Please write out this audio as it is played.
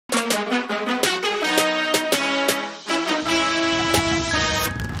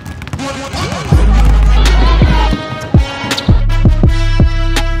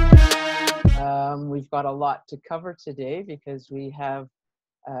got a lot to cover today because we have,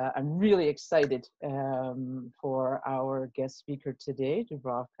 I'm really excited for our guest speaker today,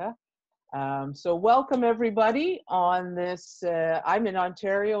 Dubravka. So welcome everybody on this, I'm in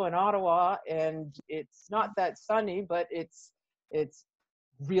Ontario in Ottawa, and it's not that sunny, but it's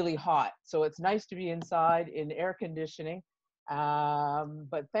really hot. So it's nice to be inside in air conditioning.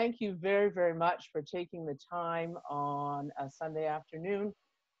 But thank you very, very much for taking the time on a Sunday afternoon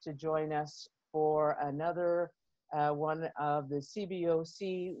to join us for another one of the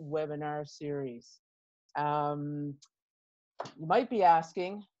CBOC webinar series. You might be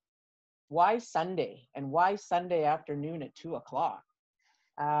asking, why Sunday? And why Sunday afternoon at 2 o'clock?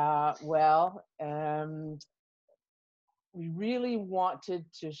 We really wanted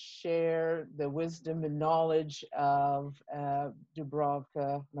to share the wisdom and knowledge of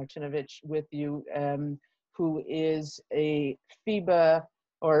Dubravka Martinovic with you, who is a FIBA,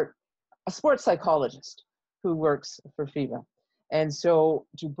 or a sports psychologist who works for FIBA. And so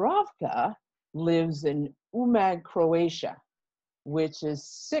Dubravka lives in Umag, Croatia, which is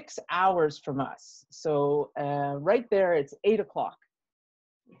 6 hours from us. So right there, it's 8 o'clock.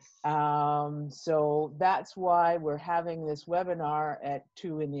 So that's why we're having this webinar at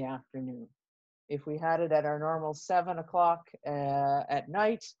 2 in the afternoon. If we had it at our normal 7 o'clock at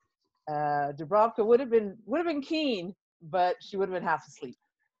night, Dubravka would have been keen, but she would have been half asleep.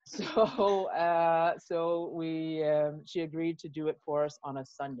 So she agreed to do it for us on a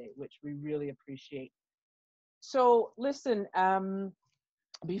Sunday, which we really appreciate. So listen,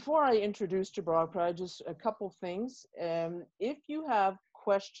 before I introduce Dubravka, just a couple things. If you have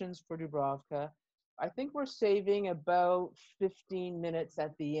questions for Dubravka, I think we're saving about 15 minutes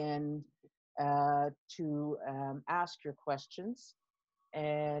at the end to ask your questions.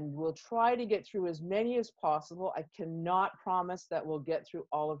 And we'll try to get through as many as possible. I cannot promise that we'll get through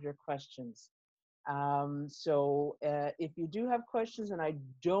all of your questions. So if you do have questions and I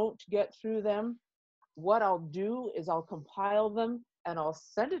don't get through them, what I'll do is I'll compile them and I'll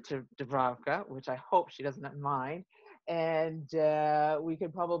send it to Dubravka, which I hope she doesn't mind. And we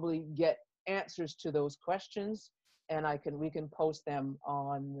can probably get answers to those questions, and we can post them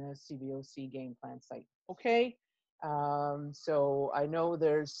on the CBOC game plan site. Okay. So I know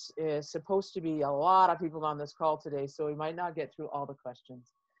there's supposed to be a lot of people on this call today, so we might not get through all the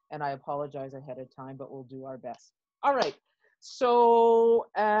questions, and I apologize ahead of time, but we'll do our best. All right. So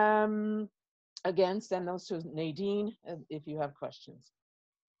again, send those to Nadine if you have questions.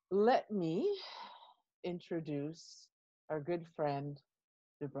 Let me introduce our good friend,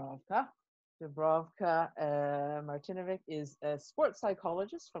 Dubravka. Dubravka Martinovic is a sports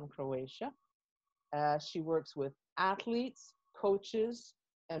psychologist from Croatia. She works with athletes, coaches,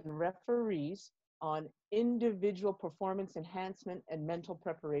 and referees on individual performance enhancement and mental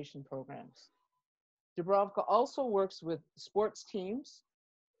preparation programs. Dubravka also works with sports teams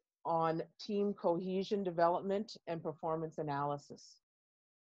on team cohesion development and performance analysis.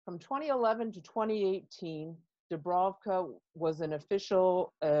 From 2011 to 2018, Dubravka was an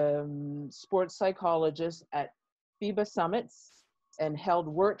official sports psychologist at FIBA summits and held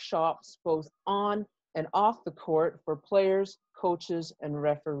workshops both on and off the court for players, coaches, and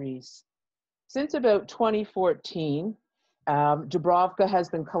referees. Since about 2014, Dubravka has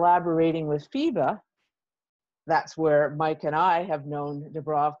been collaborating with FIBA. That's where Mike and I have known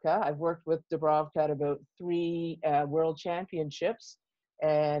Dubravka. I've worked with Dubravka at about 3 world championships,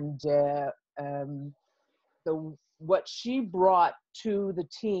 and what she brought to the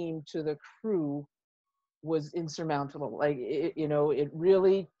team, to the crew, was insurmountable. Like, it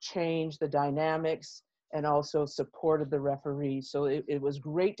really changed the dynamics and also supported the referees. So it was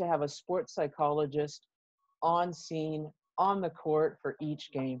great to have a sports psychologist on scene, on the court for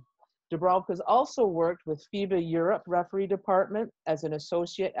each game. Dubravka has also worked with FIBA Europe referee department as an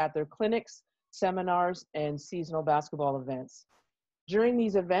associate at their clinics, seminars, and seasonal basketball events. During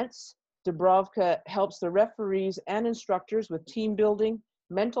these events, Dubravka helps the referees and instructors with team building,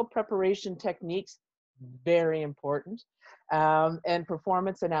 mental preparation techniques, very important, and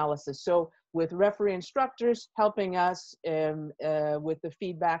performance analysis. So with referee instructors, helping us with the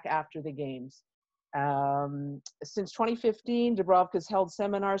feedback after the games. Since 2015, Dubravka has held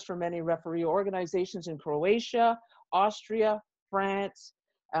seminars for many referee organizations in Croatia, Austria, France,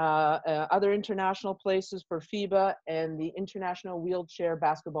 other international places for FIBA and the International Wheelchair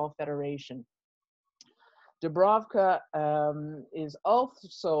Basketball Federation. Dubravka is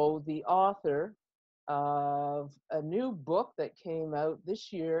also the author of a new book that came out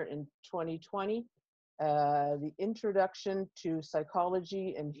this year in 2020, The Introduction to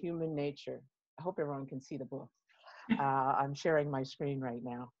Psychology and Human Nature. I hope everyone can see the book. I'm sharing my screen right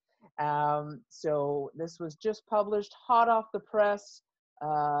now. So this was just published, hot off the press.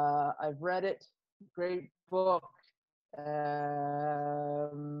 I've read it, great book.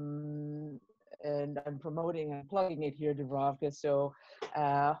 And I'm promoting and plugging it here, Dubravka. So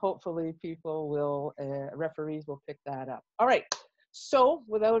hopefully people will, referees will pick that up. All right. So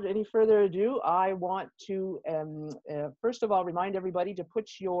without any further ado, I want to, first of all, remind everybody to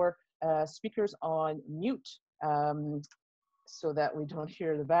put your speakers on mute so that we don't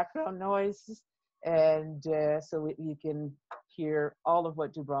hear the background noise, and so you can hear all of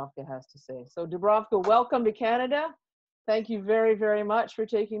what Dubravka has to say. So Dubravka, welcome to Canada. Thank you very, very much for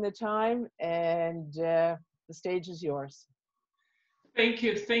taking the time, and the stage is yours. Thank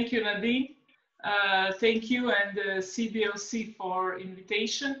you, Nadine. Thank you and CBOC for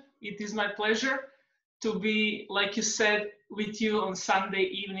invitation. It is my pleasure to be, like you said, with you on Sunday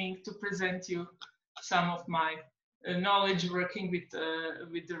evening to present you some of my knowledge working with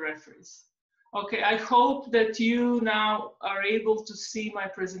the referees. Okay, I hope that you now are able to see my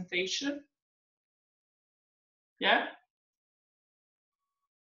presentation. Yeah?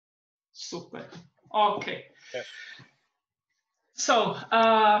 Super. Okay. Yes. So,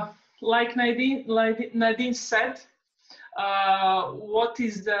 like Nadine said, what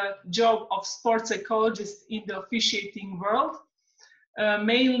is the job of sports psychologist in the officiating world?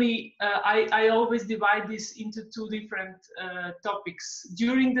 Mainly, I always divide this into two different topics: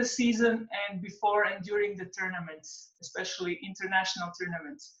 during the season and before and during the tournaments, especially international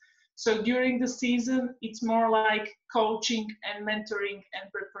tournaments. So during the season, it's more like coaching and mentoring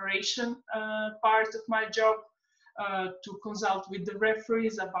and preparation part of my job, to consult with the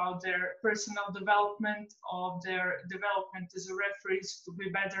referees about their personal development, of their development as a referees, to be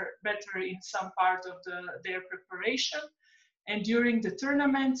better in some part of their preparation. And during the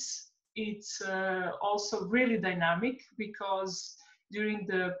tournaments, it's also really dynamic, because during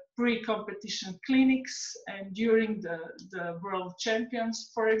the pre-competition clinics and during the World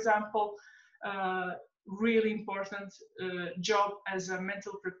Champions, for example, really important job as a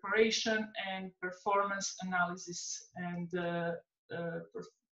mental preparation and performance analysis and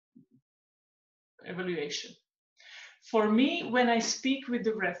evaluation. For me, when I speak with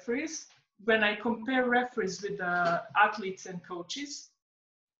the referees, when I compare referees with the athletes and coaches,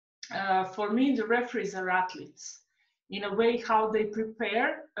 for me, the referees are athletes. In a way, how they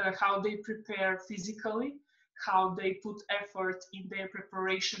prepare physically, how they put effort in their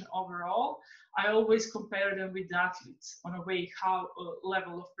preparation overall. I always compare them with the athletes on a way, how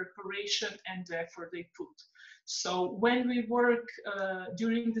level of preparation and the effort they put. So when we work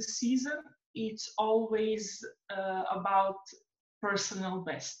during the season, it's always about personal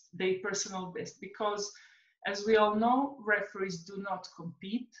best, because as we all know, referees do not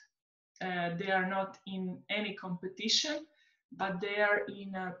compete. They are not in any competition, but they are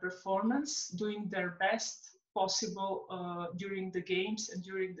in a performance, doing their best possible during the games and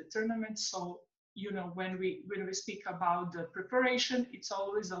during the tournament. So, you know, when we speak about the preparation, it's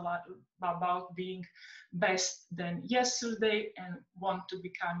always a lot about being best than yesterday and want to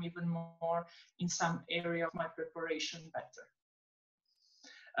become even more in some area of my preparation better.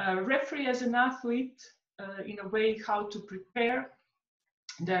 Referee as an athlete, in a way, how to prepare.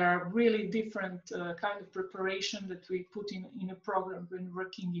 There are really different kind of preparation that we put in a program when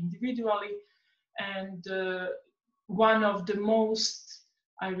working individually. And one of the most,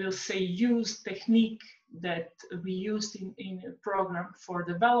 I will say, used technique that we used in a program for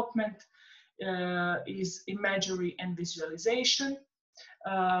development is imagery and visualization.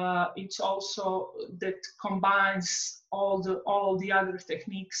 It's also that combines all the other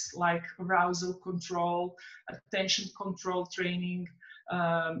techniques like arousal control, attention control training,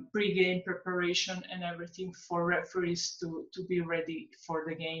 pre-game preparation, and everything for referees to be ready for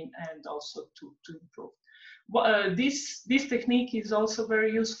the game and also to improve. This technique is also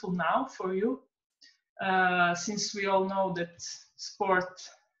very useful now for you, since we all know that sport,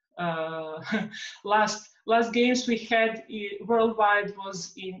 last games we had worldwide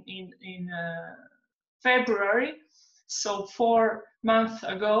was in February, so 4 months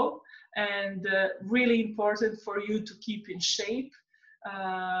ago, and really important for you to keep in shape.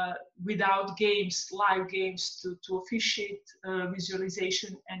 Without games, live games, to officiate,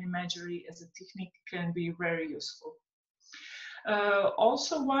 visualization and imagery as a technique can be very useful.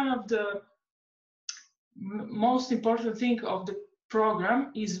 Also, one of the most important thing of the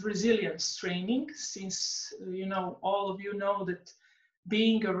program is resilience training, since all of you know that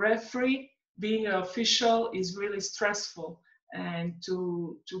being a referee, being an official is really stressful, and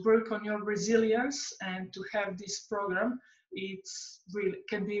to work on your resilience and to have this program,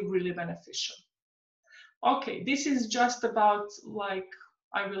 can be really beneficial. Okay, this is just about like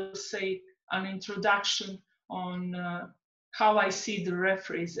I will say, an introduction on how I see the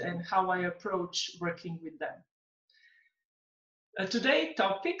referees and how I approach working with them. Today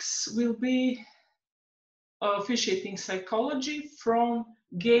topics will be officiating psychology from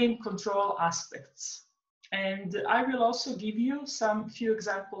game control aspects. And I will also give you some few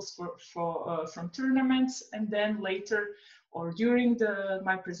examples from tournaments, and then later or during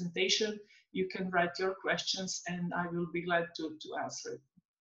my presentation, you can write your questions and I will be glad to answer it.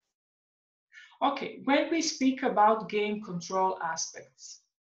 Okay, when we speak about game control aspects,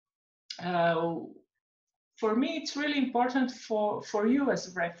 for me, it's really important for you as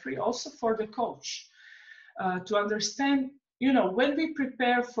a referee, also for the coach, to understand, when we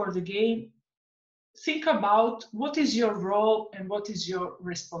prepare for the game, think about what is your role and what is your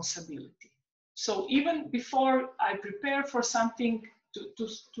responsibility. So even before I prepare for something,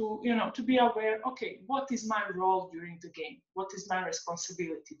 to be aware, okay, what is my role during the game? What is my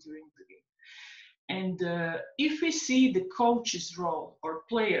responsibility during the game? And if we see the coach's role or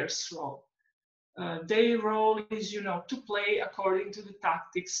player's role, their role is, to play according to the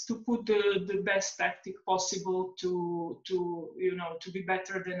tactics, to put the best tactic possible to be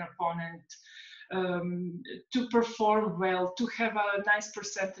better than opponent, to perform well, to have a nice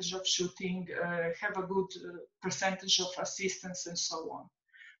percentage of shooting, have a good percentage of assistance, and so on.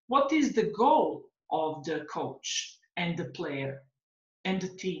 What is the goal of the coach and the player and the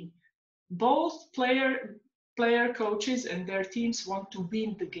team? Both player coaches and their teams want to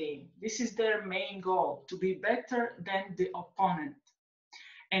win the game. This is their main goal, to be better than the opponent.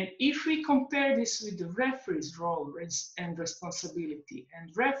 And if we compare this with the referee's role and responsibility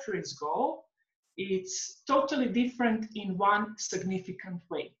and referee's goal, it's totally different in one significant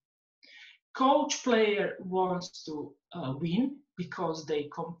way. Coach player wants to win because they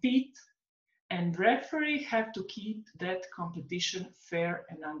compete, and referee have to keep that competition fair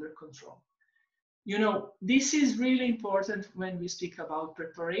and under control. This is really important when we speak about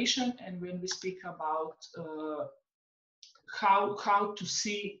preparation and when we speak about how to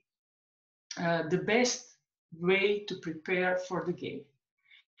see the best way to prepare for the game.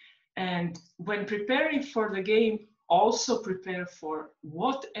 And when preparing for the game, also prepare for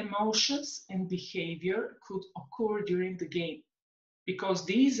what emotions and behavior could occur during the game, because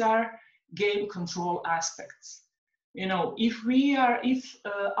these are game control aspects. If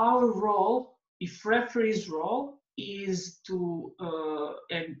our role, if referee's role is to,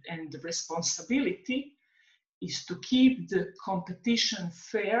 and the responsibility is to keep the competition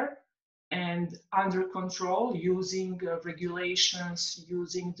fair and under control, using regulations,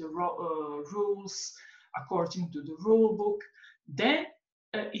 using the rules according to the rule book, then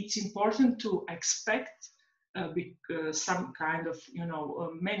it's important to expect some kind of,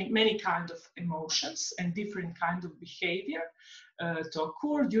 many kind of emotions and different kind of behavior to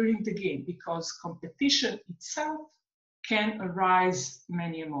occur during the game, because competition itself can arise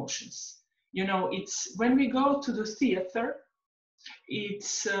many emotions. It's when we go to the theater,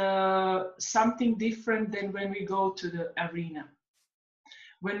 it's something different than when we go to the arena.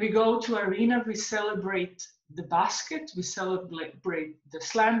 When we go to arena, we celebrate the basket, we celebrate the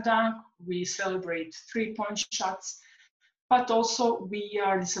slam dunk, we celebrate 3-point shots, but also we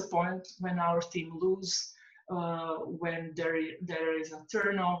are disappointed when our team lose, when there is a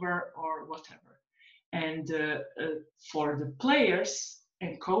turnover or whatever. And for the players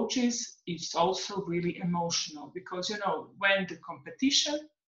and coaches, it's also really emotional, because when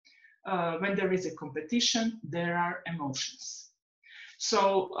there is a competition, there are emotions.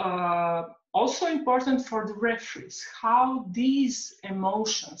 So also important for the referees, how these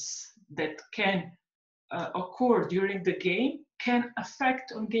emotions that can occur during the game can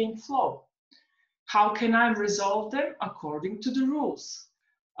affect on game flow. How can I resolve them according to the rules?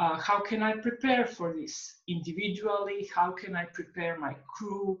 How can I prepare for this individually? How can I prepare my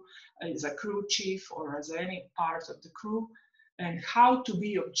crew as a crew chief or as any part of the crew? And how to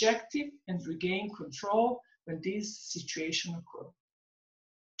be objective and regain control when this situation occurs.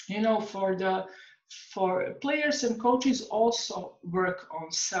 For players and coaches also work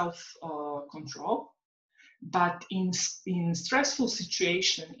on self-control, but in stressful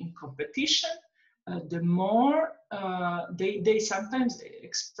situation in competition, the more they sometimes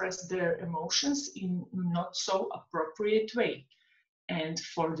express their emotions in not so appropriate way. And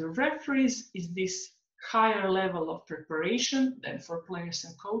for the referees is this higher level of preparation than for players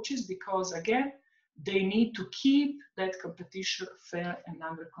and coaches, because again, they need to keep that competition fair and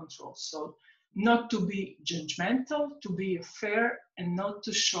under control. So not to be judgmental, to be fair, and not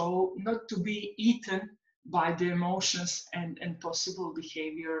to be eaten by the emotions and possible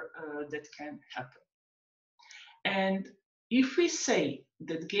behavior that can happen. And if we say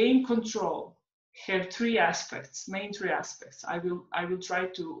that game control have three aspects, main three aspects, I will try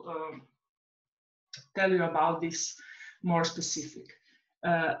to tell you about this more specific.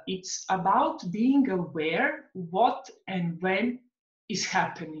 It's about being aware what and when is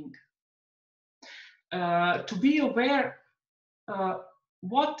happening. To be aware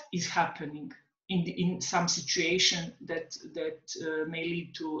what is happening in some situation that may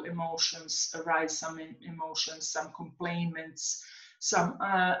lead to emotions, arise some emotions, some complaints, some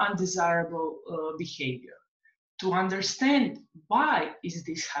undesirable behavior. To understand why is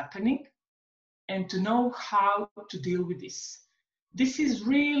this happening and to know how to deal with this. This is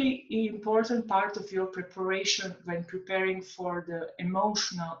really an important part of your preparation when preparing for the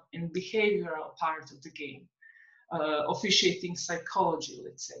emotional and behavioral part of the game, officiating psychology,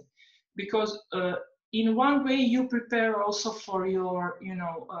 let's say. Because in one way you prepare also for your,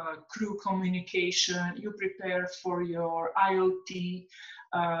 crew communication, you prepare for your IoT,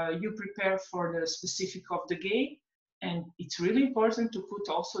 you prepare for the specific of the game. And it's really important to put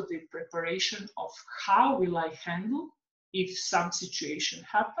also the preparation of how will I handle if some situation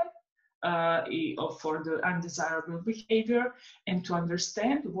happen for the undesirable behavior, and to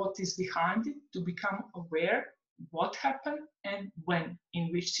understand what is behind it, to become aware what happened and when,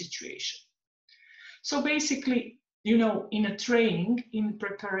 in which situation. So basically, in a training, in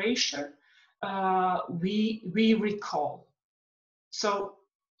preparation, we recall. So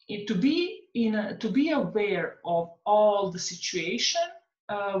to be aware of all the situation,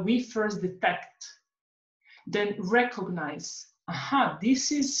 we first detect, then recognize,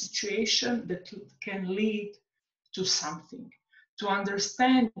 this is situation that can lead to something. To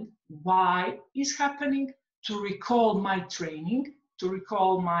understand why is happening, to recall my training, to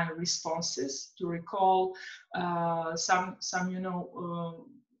recall my responses, to recall some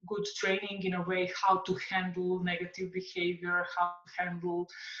good training in a way how to handle negative behavior, how to handle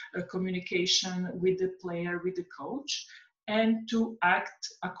communication with the player, with the coach, and to act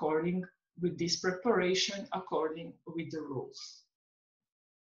according with this preparation, according with the rules.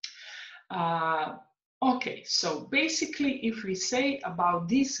 Okay, so basically, if we say about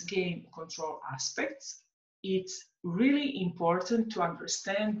these game control aspects, it's really important to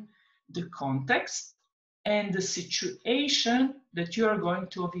understand the context and the situation that you are going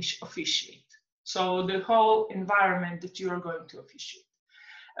to officiate. So the whole environment that you are going to officiate.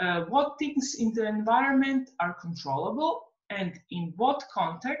 What things in the environment are controllable and in what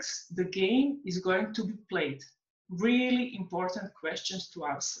context the game is going to be played. Really important questions to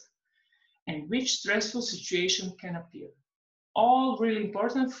answer. And which stressful situation can appear. All really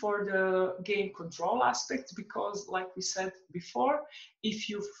important for the game control aspect, because like we said before, if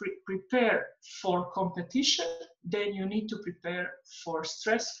you prepare for competition, then you need to prepare for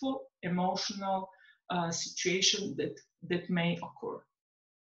stressful, emotional situation that may occur.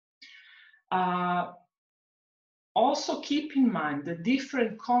 Also keep in mind that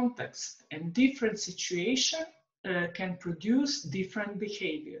different context and different situation can produce different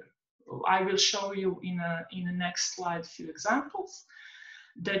behavior. I will show you in the next slide a few examples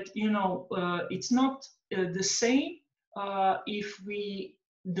that it's not the same if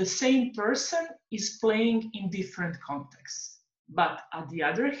the same person is playing in different contexts. But on the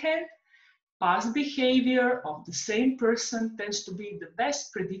other hand, past behavior of the same person tends to be the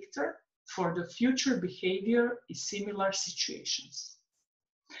best predictor for the future behavior in similar situations.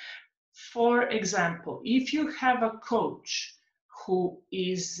 For example, if you have a coach who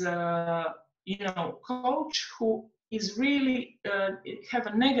is, coach who is really have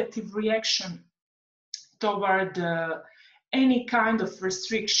a negative reaction toward any kind of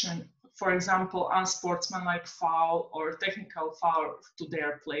restriction, for example, unsportsmanlike foul or technical foul to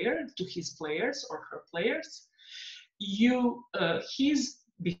their player, to his players or her players, his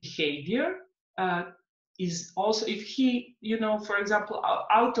behavior is also, if he, for example,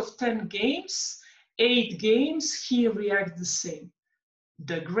 out of 10 games, 8 games, he reacts the same.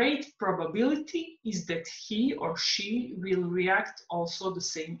 The great probability is that he or she will react also the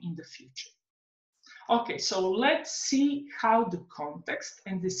same in the future. Okay, so let's see how the context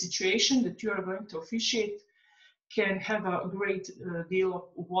and the situation that you are going to officiate can have a great deal of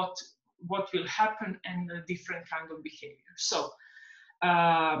what will happen and the different kind of behavior. So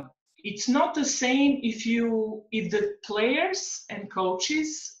it's not the same if the players and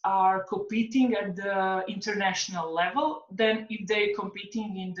coaches are competing at the international level than if they're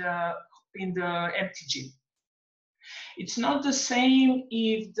competing in the empty gym. It's not the same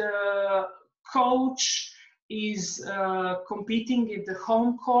if the coach is competing at the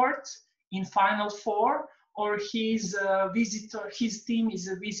home court in Final Four, or his team is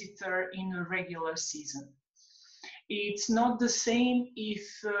a visitor in a regular season. It's not the same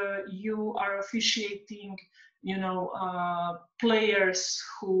if you are officiating, players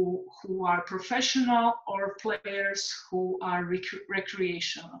who are professional or players who are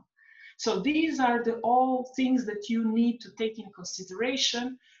recreational. So these are all things that you need to take in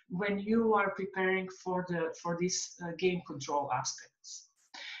consideration when you are preparing for these game control aspects.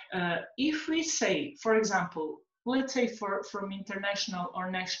 If we say, for example, let's say from international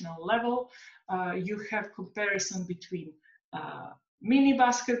or national level, you have comparison between mini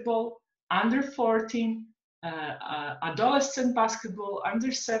basketball, under 14, adolescent basketball,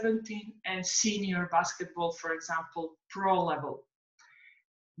 under 17, and senior basketball, for example, pro level.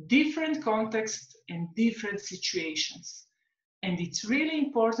 Different contexts and different situations. And it's really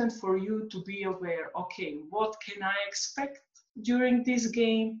important for you to be aware, okay, what can I expect during this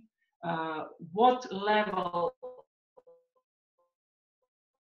game? What level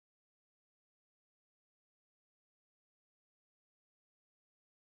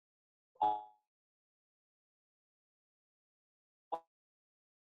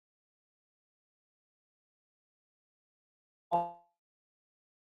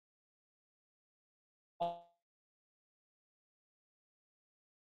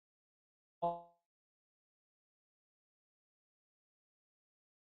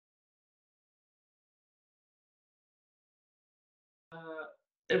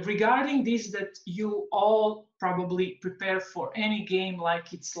regarding this, that you all probably prepare for any game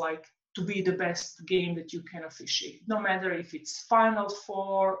like it's like to be the best game that you can officiate, no matter if it's Final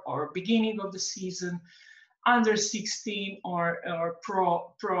Four or beginning of the season, under 16 or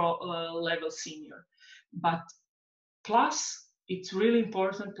pro level senior. But plus, it's really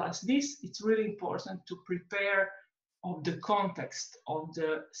important, plus this, it's really important to prepare of the context of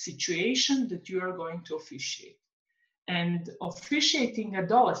the situation that you are going to officiate. And officiating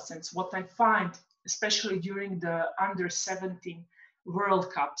adolescents, what I find, especially during the under 17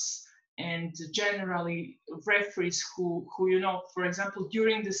 World Cups, and generally referees who for example,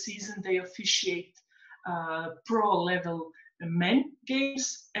 during the season they officiate pro level men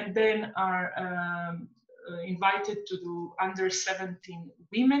games, and then are invited to do under 17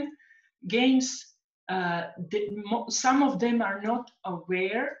 women games. Some of them are not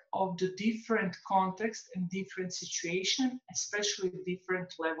aware of the different context and different situation, especially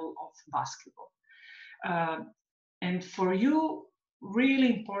different level of basketball. And for you,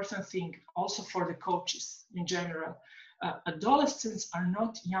 really important thing, also for the coaches in general, adolescents are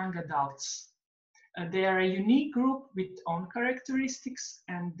not young adults. They are a unique group with own characteristics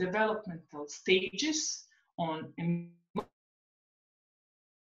and developmental stages on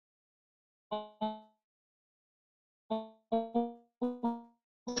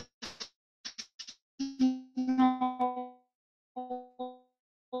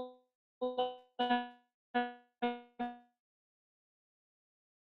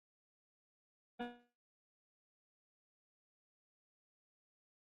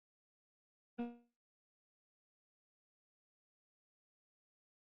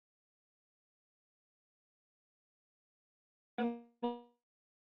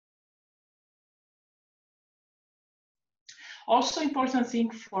also important thing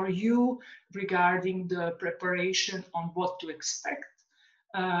for you regarding the preparation on what to expect.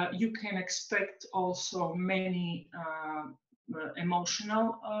 You can expect also many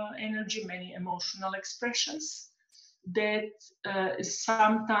emotional energy, many emotional expressions that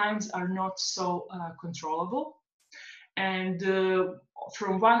sometimes are not so controllable. And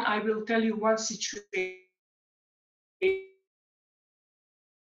I will tell you one situation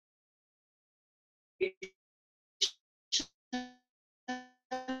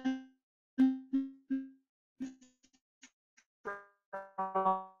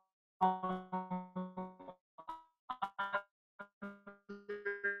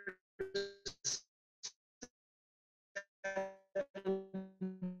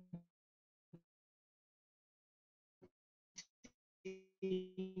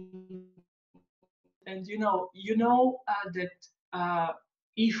and that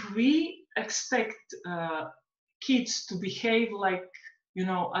if we expect kids to behave like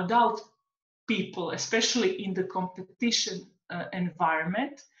adult people, especially in the competition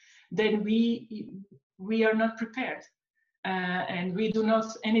environment, then we are not prepared, and we do not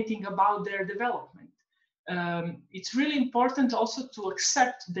anything about their development. It's really important also to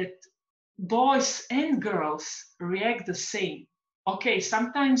accept that boys and girls react the same. Okay,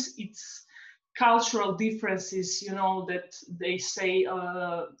 sometimes it's cultural differences, that they say,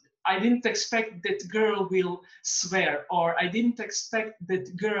 I didn't expect that girl will swear, or I didn't expect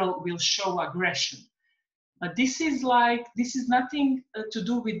that girl will show aggression. This is nothing to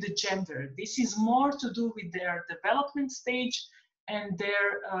do with the gender. This is more to do with their development stage and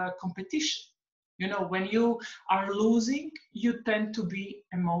their competition. You know, when you are losing, you tend to be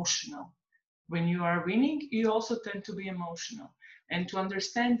emotional. When you are winning, you also tend to be emotional. And to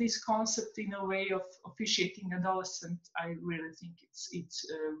understand this concept in a way of officiating adolescent, I really think it's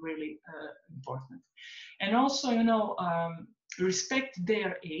really important. And also, you know, respect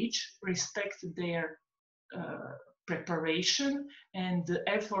their age, respect their preparation and the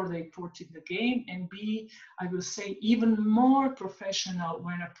effort they put in the game, and be, I will say, even more professional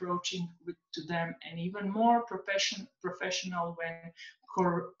when approaching to them, and even more professional when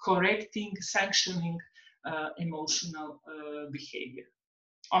correcting, sanctioning emotional behavior.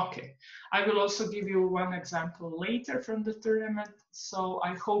 Okay, I will also give you one example later from the tournament. So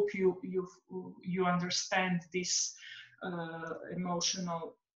I hope you understand this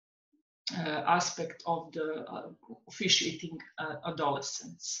emotional aspect of the officiating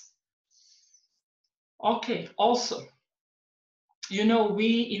adolescents. Okay, also, you know,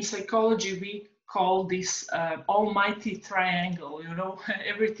 we in psychology, we call this almighty triangle, you know,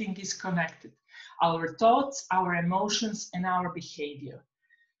 everything is connected. Our thoughts, our emotions, and our behavior.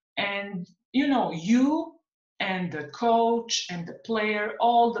 And, you know, you and the coach and the player,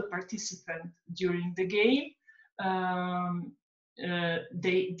 all the participants during the game,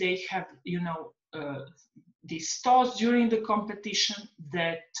 they have, you know, these thoughts during the competition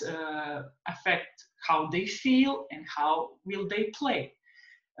that affect how they feel and how will they play.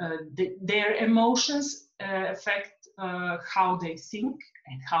 Their emotions affect how they think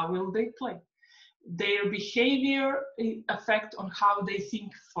and how will they play. Their behavior affect on how they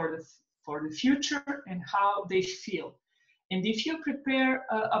think for the future and how they feel. And if you prepare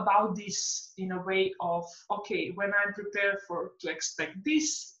about this in a way of, okay, when I'm prepared to expect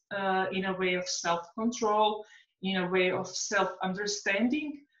this, in a way of self-control, in a way of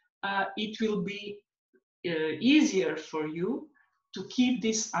self-understanding, it will be easier for you to keep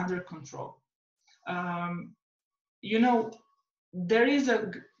this under control. You know, there is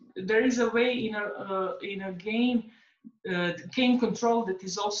a way in a game control that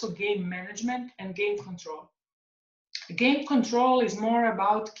is also game management and game control. Game control is more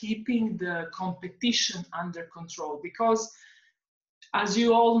about keeping the competition under control, because as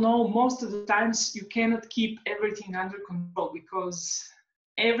you all know, most of the times you cannot keep everything under control because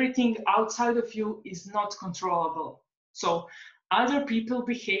everything outside of you is not controllable. So other people's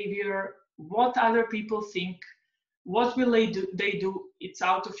behavior, what other people think, what will they do, it's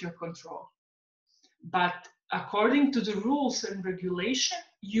out of your control. But according to the rules and regulation,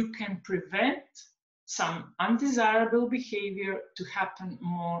 you can prevent some undesirable behavior to happen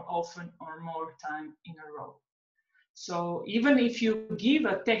more often or more time in a row. So even if you give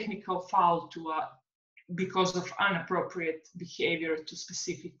a technical foul because of inappropriate behavior to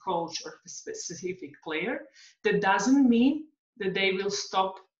specific coach or specific player, that doesn't mean that they will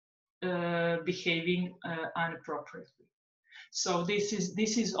stop behaving inappropriately. So this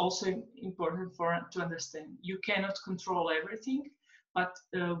is also important to understand. You cannot control everything, but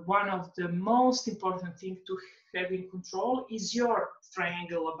one of the most important things to have in control is your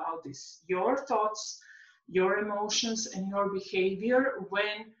triangle about this. Your thoughts, your emotions, and your behavior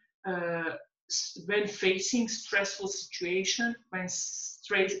when facing stressful situation,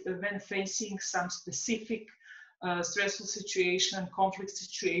 when facing some specific stressful situation, conflict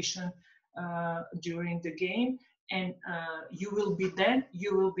situation during the game. And you will be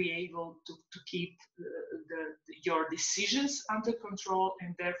able to keep your decisions under control,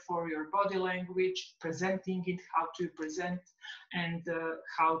 and therefore your body language, presenting it, how to present, and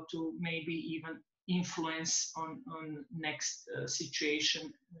how to maybe even influence on next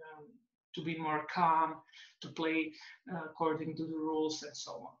situation, to be more calm, to play according to the rules, and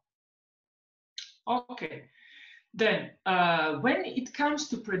so on. Okay. Then, when it comes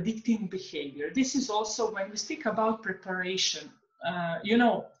to predicting behavior, this is also when we speak about preparation. You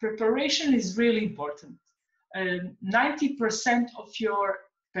know, preparation is really important. 90% of your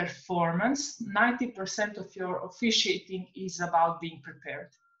performance, 90% of your officiating is about being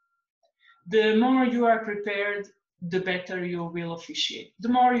prepared. The more you are prepared, the better you will officiate. The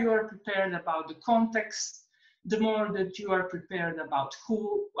more you are prepared about the context, the more that you are prepared about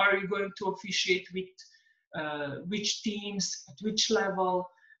who are you going to officiate with, which teams, at which level,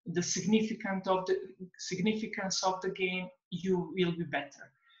 the significance of the game, you will be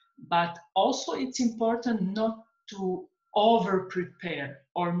better. But also it's important not to over prepare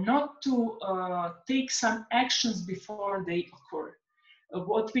or not to take some actions before they occur.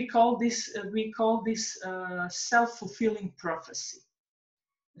 What we call this self-fulfilling prophecy.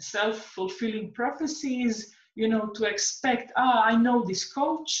 Self-fulfilling prophecy is, you know, to expect, I know this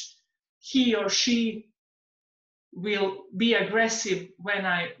coach, he or she will be aggressive when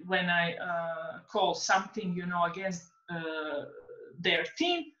I call something, you know, against their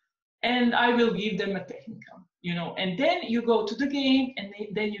team, and I will give them a technical, you know. And then you go to the game, and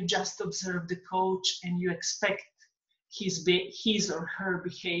then you just observe the coach, and you expect his or her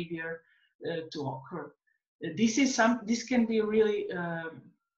behavior to occur. This can be really,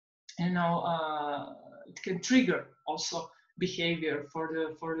 you know, it can trigger also behavior for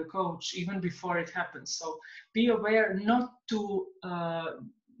the coach even before it happens. So be aware not to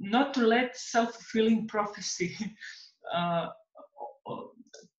let self-fulfilling prophecy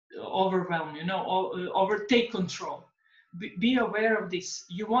overwhelm, you know, overtake control. Be aware of this.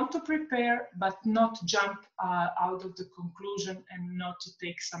 You want to prepare, but not jump out of the conclusion, and not to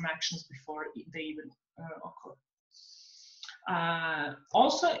take some actions before they even occur.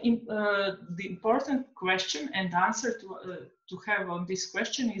 Also, the important question and answer to have on this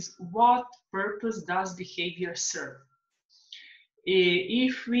question is, what purpose does behavior serve?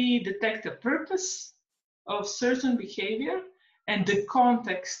 If we detect a purpose of certain behavior and the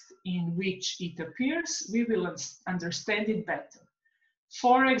context in which it appears, we will understand it better.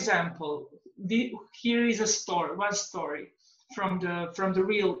 For example, here is one story from the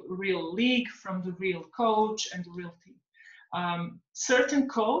real league, from the real coach and the real team. Certain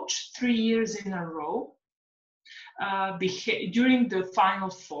coach 3 years in a row during the Final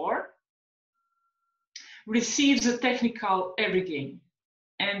Four receives a technical every game,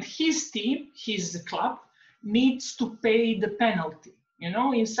 and his team, his club, needs to pay the penalty. You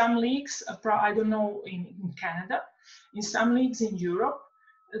know, in some leagues, I don't know in Canada, in some leagues in Europe,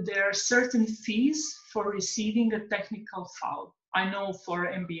 there are certain fees for receiving a technical foul. I know for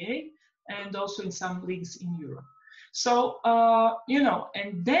NBA and also in some leagues in Europe. So, you know,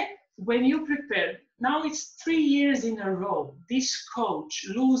 and then when you prepare, now it's 3 years in a row, this coach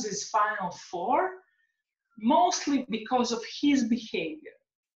loses Final Four, mostly because of his behavior.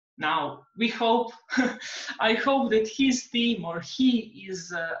 Now, we hope, I hope that his team or he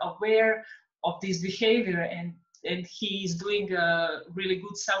is aware of this behavior, and he is doing a really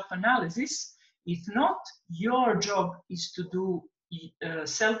good self-analysis. If not, your job is to do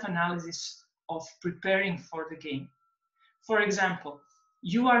self-analysis of preparing for the game. For example,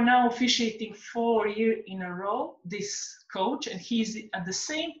 you are now officiating 4 years in a row, this coach, and he's at the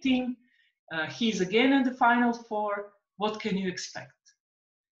same team. He's again at the Final Four. What can you expect?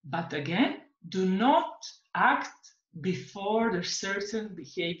 But again, do not act before the certain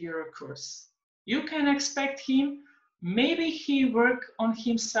behavior occurs. You can expect him, maybe he work on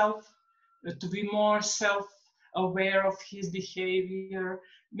himself to be more self-aware of his behavior.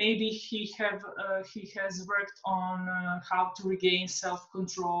 Maybe he has worked on how to regain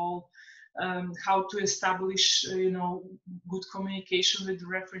self-control, how to establish, you know, good communication with the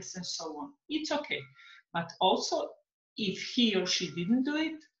referees and so on. It's okay. But also, if he or she didn't do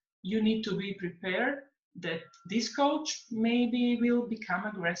it, you need to be prepared that this coach maybe will become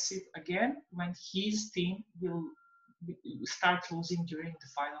aggressive again when his team will start losing during the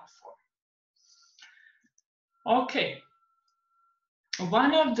Final Four. Okay.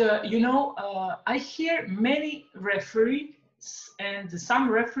 One of the, you know, I hear many referees and some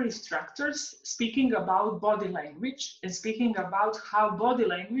referee instructors speaking about body language and speaking about how body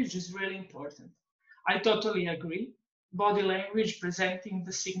language is really important. I totally agree. Body language presenting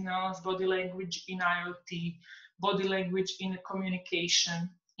the signals, body language in IoT, body language in a communication,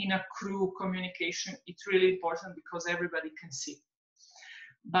 in a crew communication, it's really important because everybody can see.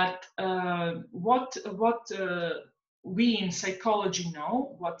 But what we in psychology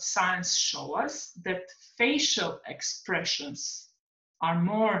know, what science shows us, that facial expressions are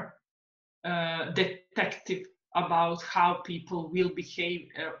more detective about how people will behave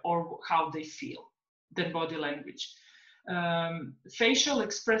or how they feel than body language. Facial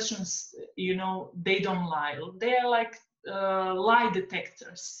expressions, you know, they don't lie. They are like lie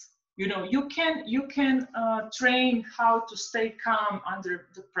detectors. You know, you can train how to stay calm under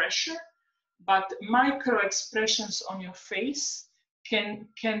the pressure, but micro expressions on your face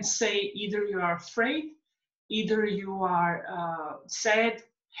can say either you are afraid, either you are sad,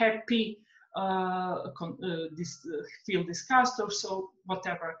 happy, feel disgust or so,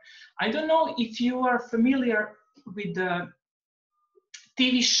 whatever. I don't know if you are familiar with the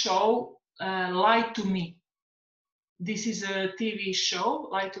TV show Lie to Me. This is a TV show,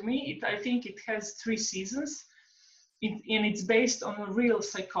 Lie to Me. I think it has 3 seasons, and it's based on a real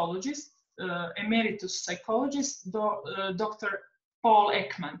psychologist, emeritus psychologist, Dr. Paul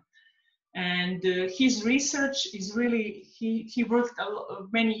Ekman. And his research is really, he worked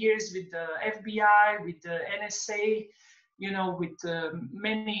many years with the FBI, with the NSA, you know, with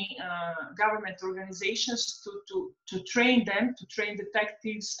many government organizations to train them, to train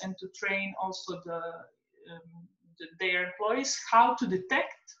detectives, and to train also their employees how to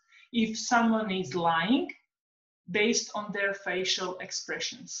detect if someone is lying based on their facial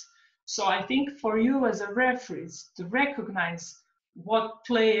expressions. So I think for you as a referee to recognize what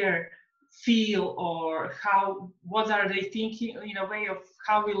player feel or what are they thinking in a way of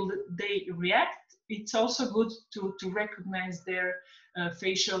how will they react, it's also good to recognize their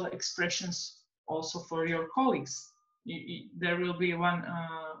facial expressions also for your colleagues. There will be one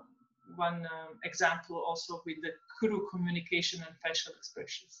example also with the crew communication and facial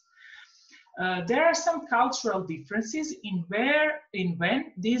expressions. There are some cultural differences in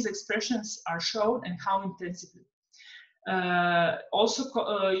when these expressions are shown and how intensively.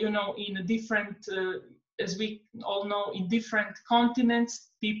 You know, in a different, as we all know, in different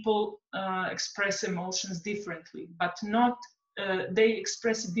continents, people express emotions differently, but not, they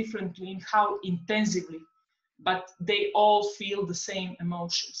express it differently in how intensively, but they all feel the same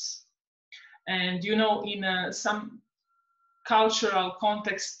emotions. And, you know, in some cultural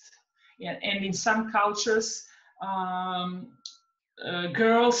context, and in some cultures,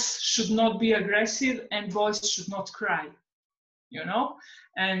 girls should not be aggressive and boys should not cry, you know.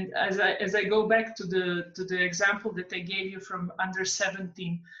 And as I go back to the example that I gave you from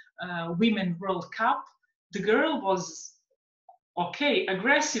under-17 Women World Cup, the girl was okay,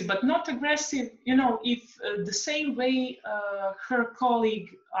 aggressive, but not aggressive, you know, if the same way her colleague,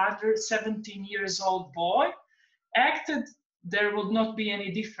 under 17 years old boy, acted, there would not be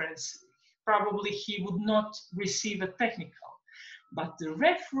any difference. Probably he would not receive a technical. But the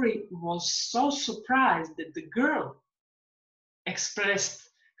referee was so surprised that the girl expressed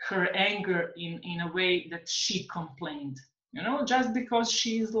her anger in a way that she complained, you know, just because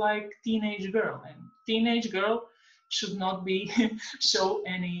she's like teenage girl, and teenage girl should not be show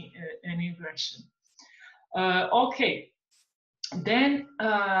any aggression. Okay. Then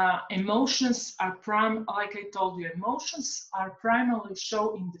emotions are like I told you, emotions are primarily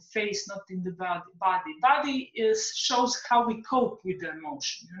shown in the face, not in the body. Body shows how we cope with the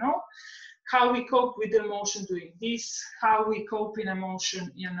emotion, you know, how we cope with the emotion doing this, how we cope in emotion,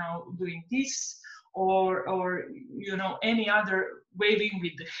 you know, doing this, or you know, any other, waving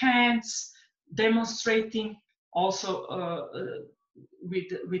with the hands, demonstrating also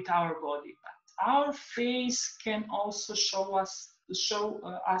with our body. Our face can also show us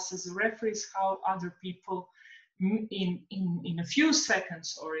as referees how other people in a few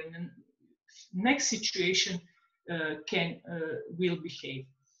seconds or in the next situation will behave.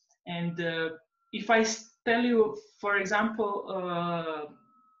 And if I tell you, for example,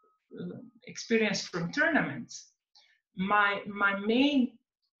 experience from tournaments, my main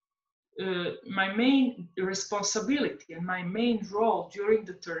responsibility and my main role during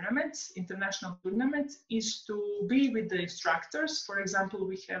the tournaments, international tournaments, is to be with the instructors. For example,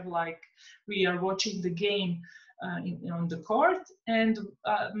 we are watching the game on the court, and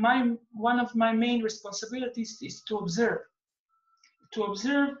one of my main responsibilities is to observe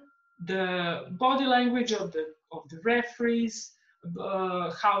the body language of the referees,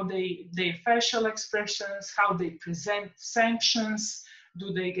 how their facial expressions, how they present sanctions.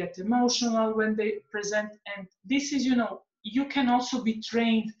 Do they get emotional when they present? And this is, you know, you can also be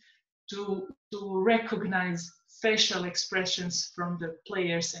trained to recognize facial expressions from the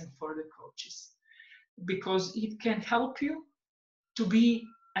players and for the coaches, because it can help you to be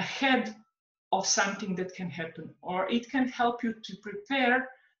ahead of something that can happen, or it can help you to prepare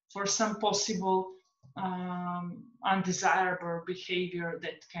for some possible undesirable behavior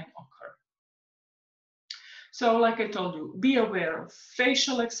that can occur. So like I told you, be aware of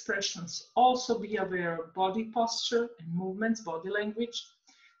facial expressions, also be aware of body posture and movements, body language,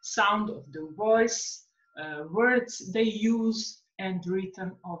 sound of the voice, words they use, and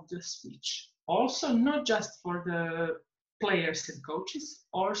rhythm of the speech. Also, not just for the players and coaches,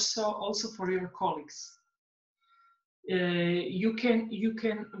 also for your colleagues. You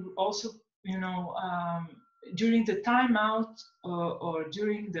can also, you know, during the timeout or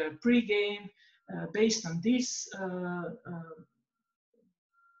during the pre-game, based on this,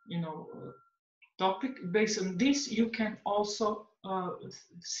 you know, topic, based on this, you can also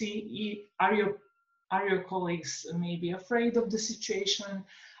see, are your colleagues maybe afraid of the situation?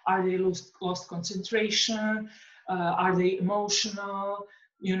 Are they lost concentration? Are they emotional?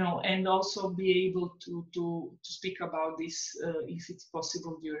 you know, and also be able to speak about this if it's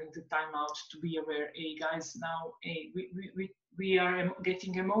possible during the timeout, to be aware, hey guys, now hey, we are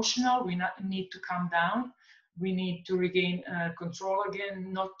getting emotional, we need to calm down, we need to regain control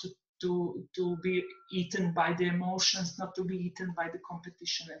again, not to be eaten by the emotions, not to be eaten by the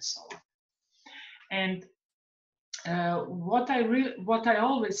competition and so on. And what I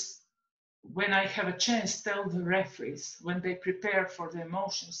always, when I have a chance, tell the referees when they prepare for the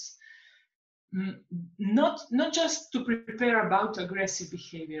emotions, not just to prepare about aggressive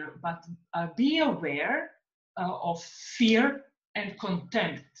behavior, but be aware of fear and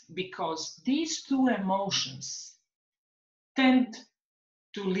contempt, because these two emotions tend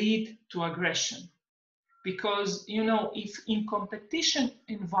to lead to aggression. Because, you know, if in competition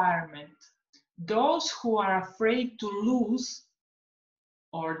environment, those who are afraid to lose,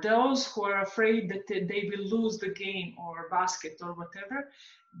 or those who are afraid that they will lose the game or basket or whatever,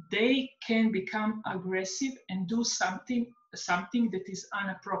 they can become aggressive and do something that is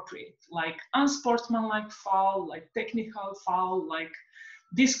inappropriate, like unsportsmanlike foul, like technical foul, like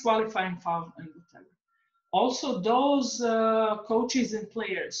disqualifying foul and whatever. Also, those coaches and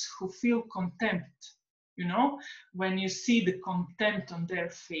players who feel contempt, you know, when you see the contempt on their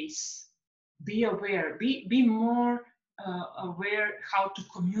face, be aware, be more aware how to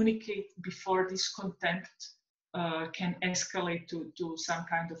communicate before this contempt can escalate to some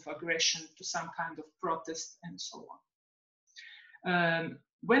kind of aggression, to some kind of protest, and so on.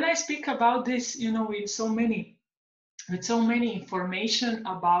 When I speak about this, you know, with so many information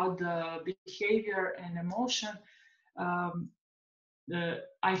about the behavior and emotion,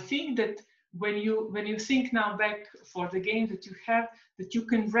 I think that when you think now back for the game that you have, that you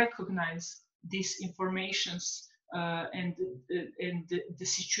can recognize these informations and the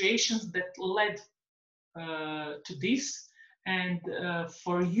situations that led to this, and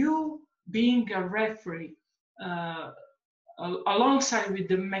for you being a referee alongside with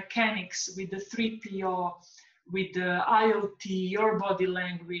the mechanics, with the 3PO, with the IoT, your body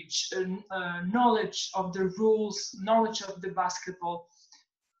language, knowledge of the rules, knowledge of the basketball,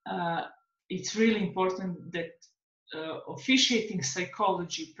 it's really important that officiating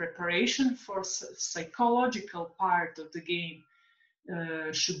psychology, preparation for psychological part of the game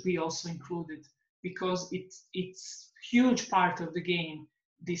should be also included, because it's huge part of the game,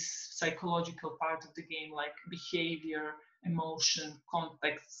 this psychological part of the game, like behavior, emotion,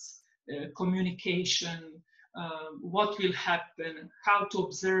 context, communication, what will happen, how to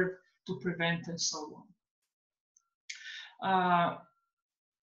observe, to prevent, and so on.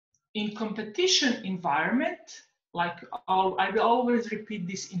 In competition environment, like I will always repeat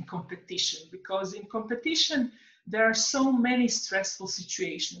this in competition, because in competition there are so many stressful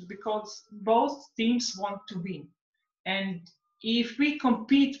situations, because both teams want to win. And if we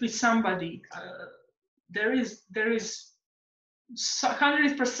compete with somebody, there is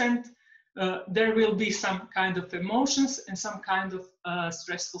 100% there will be some kind of emotions and some kind of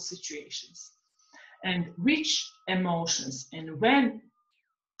stressful situations. And which emotions and when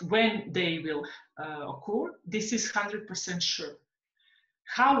they will occur, this is 100% sure.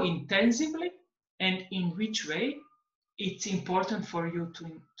 How intensively and in which way, it's important for you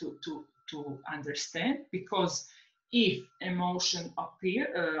to understand, because if emotion appear,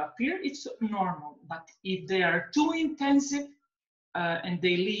 it's normal. But if they are too intensive and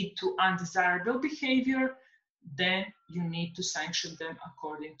they lead to undesirable behavior, then you need to sanction them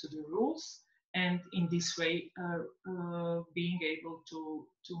according to the rules. And in this way, being able to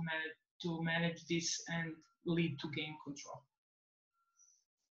manage this and lead to game control.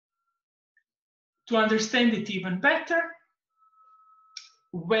 To understand it even better,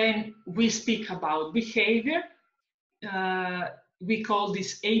 when we speak about behavior, we call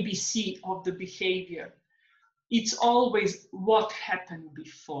this ABC of the behavior. It's always what happened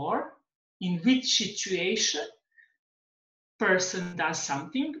before, in which situation person does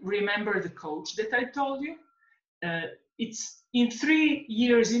something. Remember the coach that I told you? It's in 3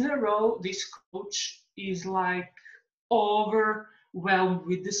 years in a row, this coach is like overwhelmed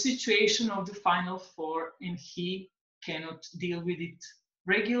with the situation of the Final Four, and he cannot deal with it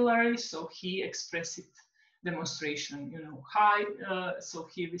regularly, so he expresses it demonstration, you know, high, so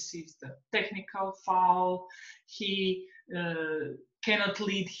he receives the technical foul, he cannot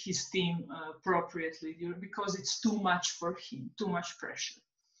lead his team appropriately because it's too much for him, too much pressure.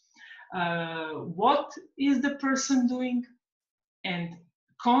 What is the person doing? And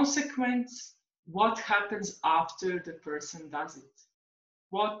consequence, what happens after the person does it?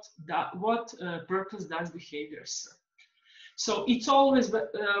 What purpose does behavior serve? So it's always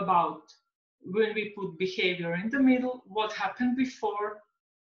about, when we put behavior in the middle, what happened before,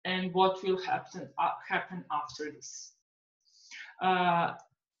 and what will happen after this.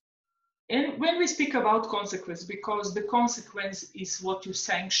 And when we speak about consequence, because the consequence is what you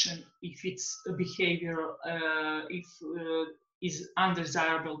sanction if it's a behavior, is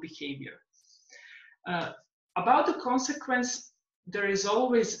undesirable behavior. About the consequence, there is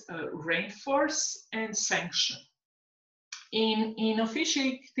always reinforce and sanction. In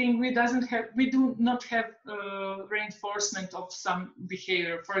officiating, we do not have reinforcement of some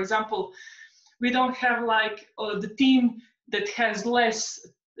behavior. For example, we don't have like the team that has less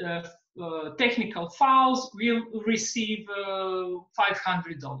technical fouls will receive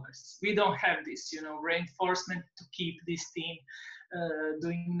 $500. We don't have this, reinforcement to keep this team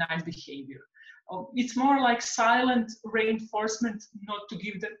doing nice behavior. It's more like silent reinforcement, not to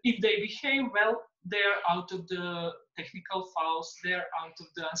give them, if they behave well, they're out of the technical fouls, they're out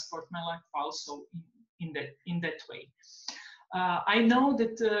of the unsportsmanlike fouls, so in that way. I know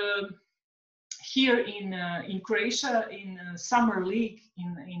that here in Croatia, in summer league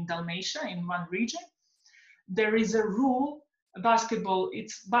in Dalmatia, in one region, there is a rule,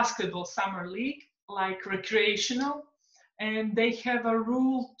 it's basketball summer league, like recreational, and they have a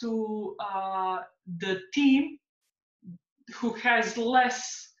rule to the team who has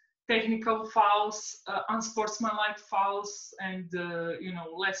less technical fouls, unsportsmanlike fouls, and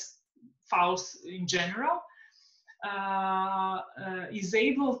less fouls in general, is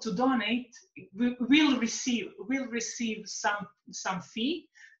able to donate, will receive some fee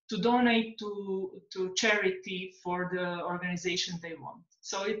to donate to charity for the organization they want.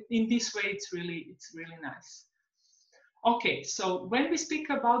 So in this way, it's really nice. Okay, so when we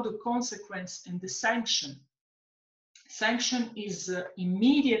speak about the consequence and the sanction is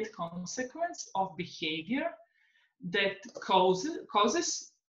immediate consequence of behavior that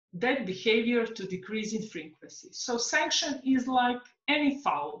causes that behavior to decrease in frequency. So sanction is like any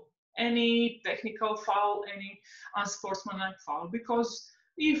foul, any technical foul, any unsportsmanlike foul, because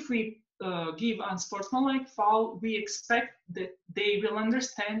if we give unsportsmanlike foul, we expect that they will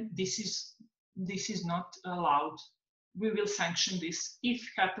understand this is not allowed. We will sanction this. If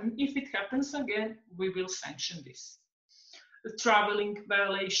it happens again, we will sanction this. The traveling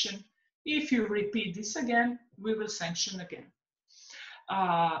violation, if you repeat this again, we will sanction again.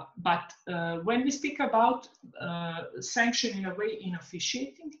 But when we speak about sanction in a way in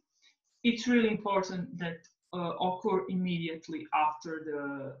officiating, it's really important that occur immediately after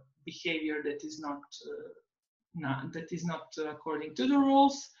the behavior that is not according to the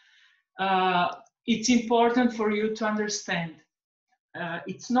rules. It's important for you to understand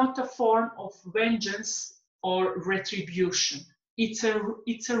it's not a form of vengeance or retribution. It's a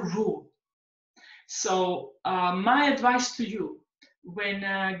rule. So my advice to you, when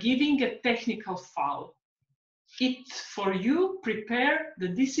giving a technical foul, for you prepare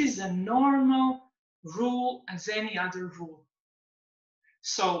that this is a normal rule as any other rule.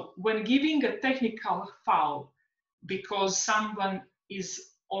 So when giving a technical foul because someone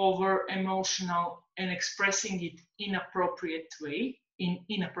is over emotional and expressing it in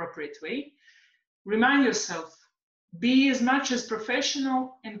inappropriate way, remind yourself, be as much as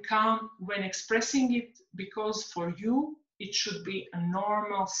professional and calm when expressing it, because for you it should be a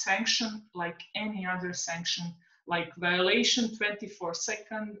normal sanction like any other sanction, like violation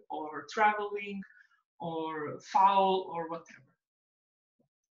 24-second or traveling or foul or whatever.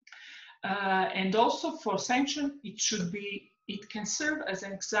 And also for sanction, it can serve as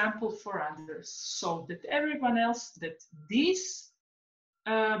an example for others, so that everyone else that this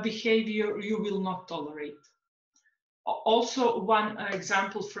behavior you will not tolerate. Also, one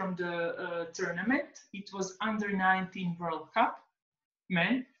example from the tournament, it was under-19 World Cup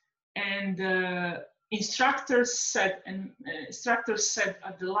men, and instructors said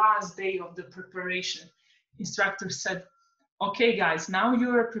at the last day of the preparation, instructors said, okay guys, now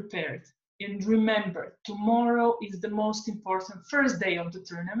you are prepared, and remember, tomorrow is the most important, first day of the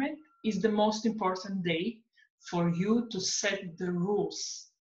tournament is the most important day for you to set the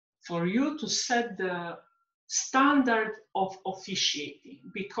rules, for you to set the standard of officiating,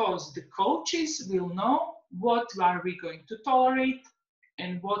 because the coaches will know what are we going to tolerate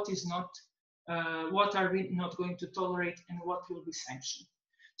and what is not, what are we not going to tolerate and what will be sanctioned.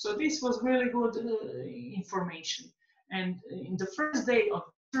 So this was really good information. And in the first day of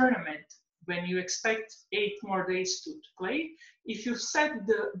the tournament, when you expect 8 more days to play, if you set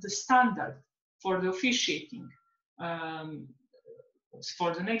the standard for the officiating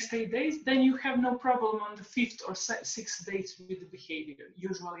for the next 8 days, then you have no problem on the 5th or 6th days with the behavior,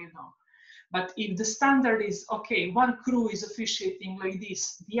 usually no. But if the standard is, okay, one crew is officiating like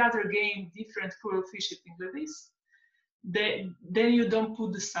this, the other game, different crew officiating like this, then you don't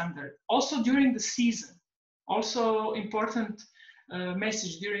put the standard. Also during the season, also important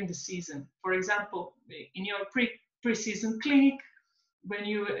message during the season. For example, in your pre-season clinic, when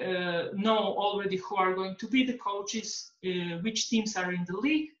you know already who are going to be the coaches, which teams are in the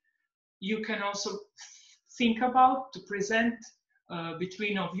league, you can also think about to present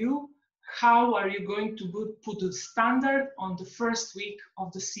between of you, how are you going to put the standard on the first week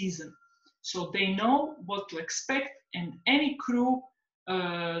of the season, so they know what to expect, and any crew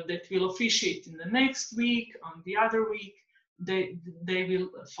that will officiate in the next week, on the other week, they will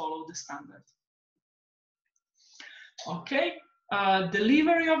follow the standard. Okay,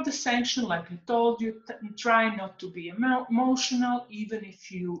 delivery of the sanction, like I told you, try not to be emotional, even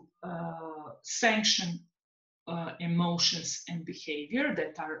if you sanction emotions and behavior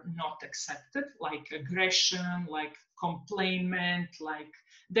that are not accepted, like aggression, like complainment, like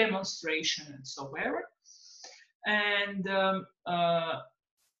demonstration, and so on. And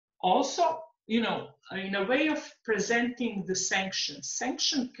also, you know, in a way of presenting the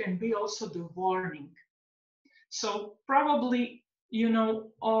sanction can be also the warning. So probably, you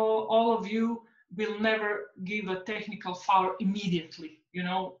know, all of you will never give a technical foul immediately. You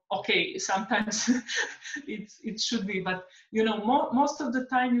know, okay, sometimes it should be, but you know, most of the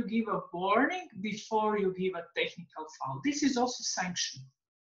time you give a warning before you give a technical foul. This is also sanction.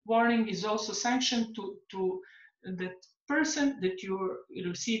 Warning is also sanction to that person that you're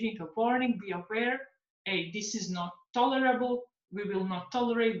receiving a warning. Be aware, hey, this is not tolerable. We will not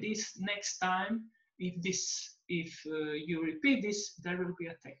tolerate this next time. If you repeat this, there will be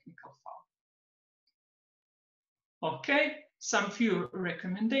a technical foul. Okay, some few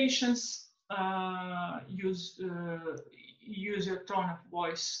recommendations. Use your tone of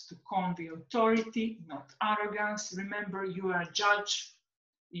voice to convey authority, not arrogance. Remember, you are a judge.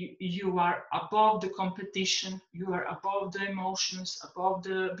 You are above the competition. You are above the emotions, above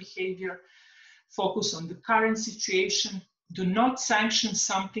the behavior. Focus on the current situation. Do not sanction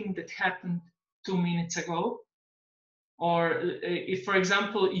something that happened 2 minutes ago. Or if, for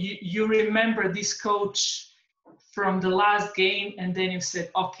example, you remember this coach from the last game, and then you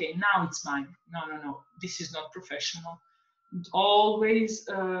said, okay, now it's mine. No, this is not professional. Always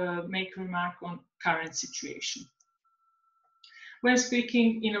make remark on current situation. When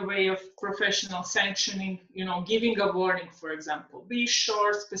speaking in a way of professional sanctioning, you know, giving a warning, for example, be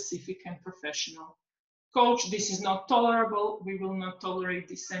short, specific, and professional. Coach, this is not tolerable. We will not tolerate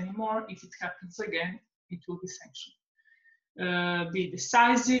this anymore. If it happens again, it will be sanctioned. Be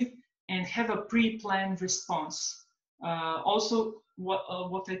decisive and have a pre-planned response. Also,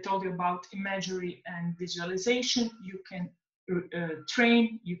 what I told you about imagery and visualization, you can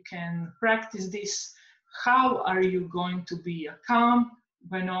train, you can practice this. How are you going to be calm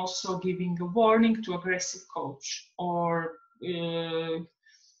when also giving a warning to aggressive coach, or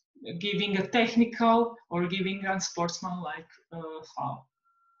giving a technical or giving a unsportsmanlike foul?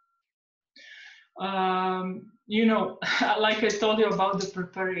 You know, like I told you about the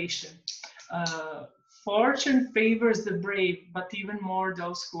preparation. Fortune favors the brave, but even more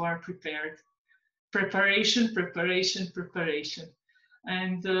those who are prepared. Preparation, preparation, preparation.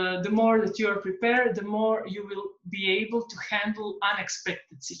 And the more that you are prepared, the more you will be able to handle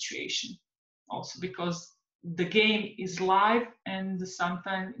unexpected situation. Also because the game is live, and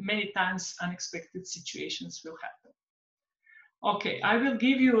sometimes, many times, unexpected situations will happen. Okay, I will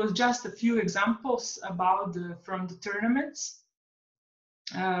give you just a few examples about from the tournaments,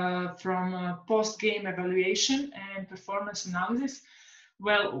 from post-game evaluation and performance analysis.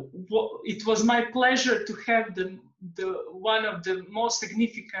 Well, it was my pleasure to have one of the most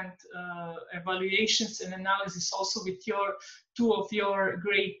significant evaluations and analysis also with two of your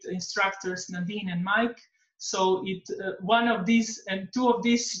great instructors, Nadine and Mike. So one of these and two of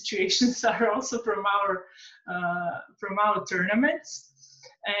these situations are also from our tournaments.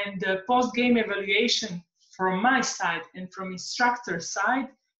 And the post-game evaluation from my side and from instructor side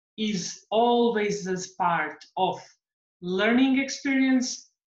is always as part of learning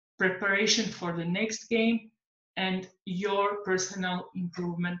experience, preparation for the next game, and your personal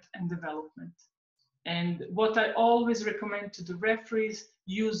improvement and development. And what I always recommend to the referees,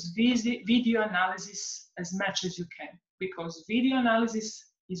 use video analysis as much as you can, because video analysis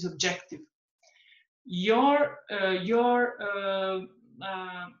is objective. Your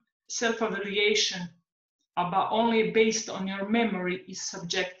self-evaluation about only based on your memory is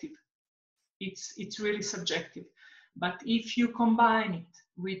subjective. It's really subjective. But if you combine it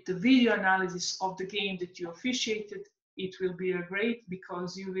with the video analysis of the game that you officiated, it will be great,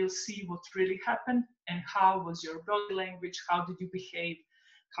 because you will see what really happened and how was your body language, how did you behave,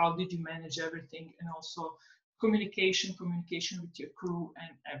 how did you manage everything, and also communication with your crew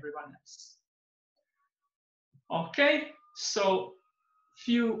and everyone else. Okay, so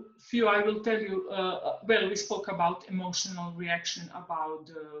few I will tell you, well, we spoke about emotional reaction, about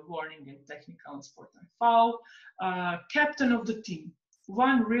warning and technical and sport and foul. Captain of the team,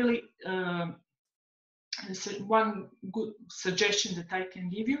 one really one good suggestion that I can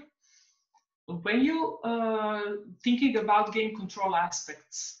give you. When you thinking about game control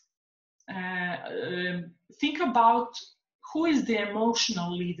aspects, think about who is the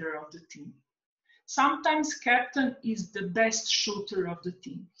emotional leader of the team. Sometimes captain is the best shooter of the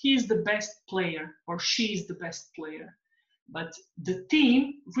team. He is the best player, or she is the best player. But the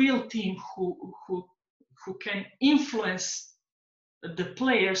team, real team, who can influence the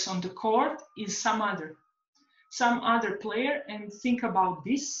players on the court is some other player. And think about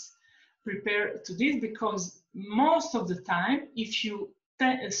this, prepare to this, because most of the time, if you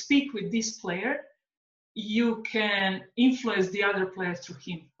speak with this player, you can influence the other player through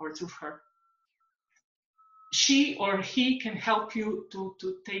him or through her. She or he can help you to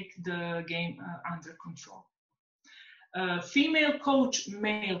take the game under control. Female coach,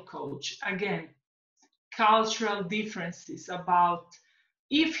 male coach, again, cultural differences about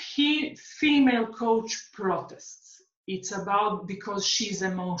if female coach protests, it's about because she's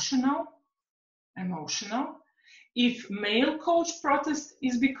emotional. If male coach protests,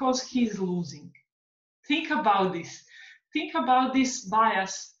 is because he's losing. Think about this. Think about this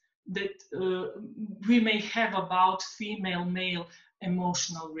bias that we may have about female-male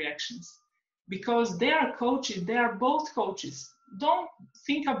emotional reactions. Because they are coaches, they are both coaches. Don't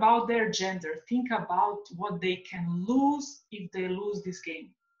think about their gender. Think about what they can lose if they lose this game.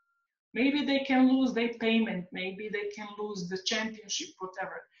 Maybe they can lose their payment. Maybe they can lose the championship,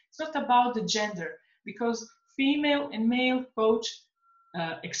 whatever. It's not about the gender, because female and male coach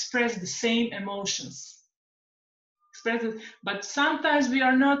express the same emotions. But sometimes we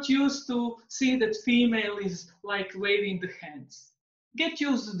are not used to see that female is like waving the hands. Get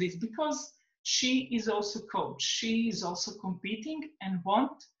used to this, because she is also coach. She is also competing and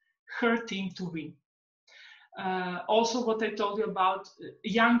want her team to win. Also, what I told you about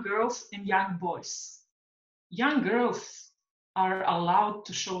young girls and young boys. Young girls are allowed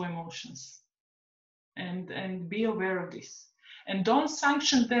to show emotions, and be aware of this. And don't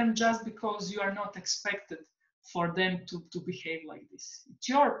sanction them just because you are not expected for them to behave like this. It's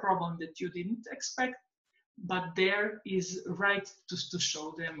your problem that you didn't expect, but there is right to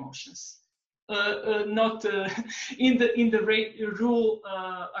show the emotions. Not in the rule,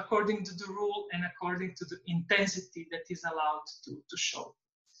 according to the rule and according to the intensity that is allowed to show.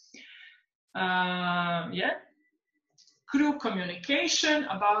 Yeah. Crew communication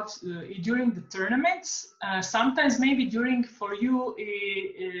about during the tournaments. Sometimes maybe for you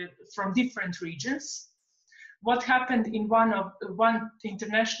from different regions. What happened in one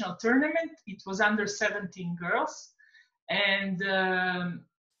international tournament? It was under 17 girls, and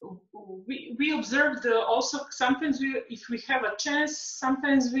we observed also sometimes if we have a chance,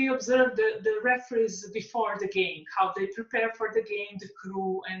 sometimes we observe the referees before the game, how they prepare for the game, the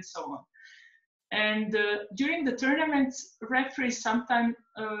crew, and so on. And during the tournaments, referees sometimes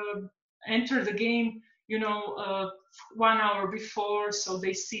enter the game, 1 hour before, so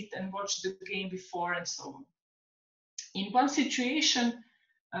they sit and watch the game before and so on. In one situation,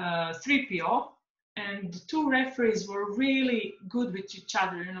 3 PO and 2 referees were really good with each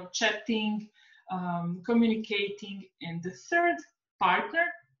other, chatting, communicating, and the third partner,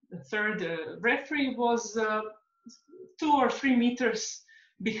 the third referee, was 2 or 3 meters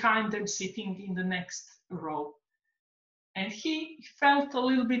behind them, sitting in the next row. And he felt a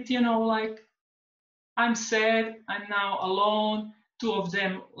little bit, like, I'm sad, I'm now alone. 2 of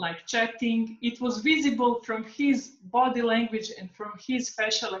them like chatting. It was visible from his body language and from his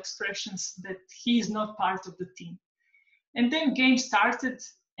facial expressions that he is not part of the team. And then game started,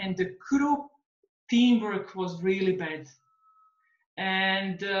 and the crew teamwork was really bad.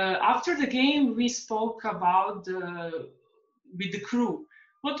 And after the game, we spoke about with the crew.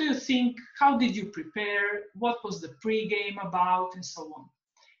 What do you think? How did you prepare? What was the pre-game about, and so on?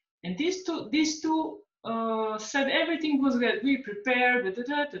 And these two said everything was good. We prepared,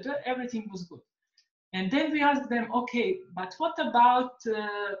 everything was good. And then we asked them, okay, but what about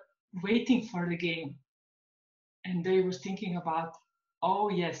waiting for the game? And they were thinking about, oh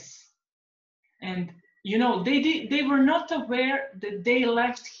yes. And they were not aware that they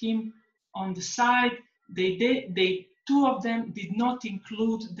left him on the side. They 2 of them did not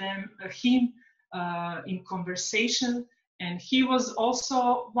include him in conversation, and he was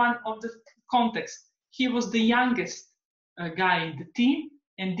also one of the context. He was the youngest guy in the team,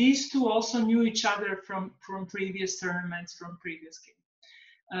 And these two also knew each other from previous tournaments, from previous games.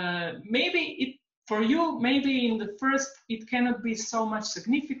 For you, maybe in the first, it cannot be so much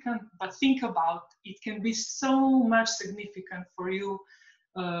significant, but think about it can be so much significant for you,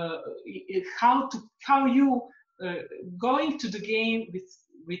 how you going to the game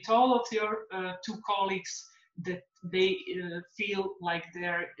with all of your two colleagues, that they feel like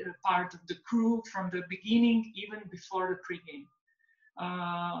they're part of the crew from the beginning, even before the pregame.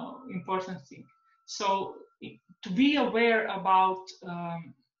 Important thing. So to be aware about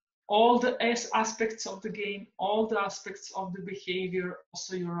all the aspects of the game, all the aspects of the behavior,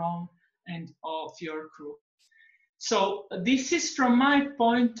 also your own and of your crew. So this is from my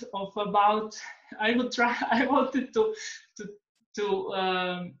point of about. I wanted to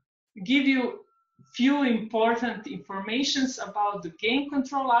give you few important informations about the game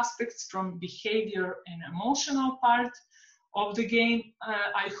control aspects from behavior and emotional part of the game.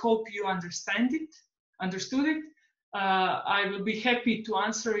 I hope you understood it. I will be happy to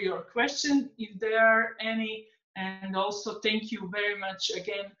answer your question if there are any, and also thank you very much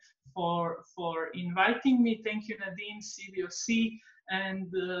again for inviting me. Thank you, Nadine, CBOC, and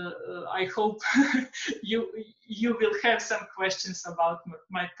I hope you will have some questions about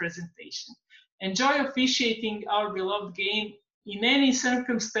my presentation. Enjoy officiating our beloved game. In any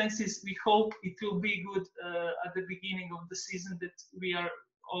circumstances, we hope it will be good at the beginning of the season, that we are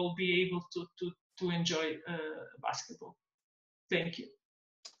all be able to enjoy basketball. Thank you.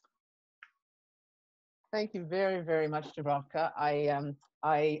 Thank you very, very much, Dubravka.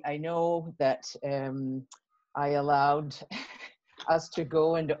 I know that I allowed us to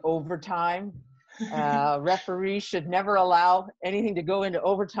go into overtime. Referees should never allow anything to go into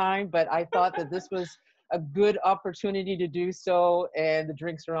overtime, but I thought that this was a good opportunity to do so, and the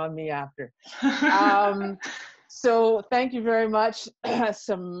drinks are on me after. So thank you very much.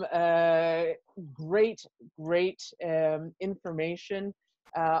 Some great information.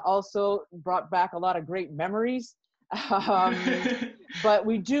 Also brought back a lot of great memories. But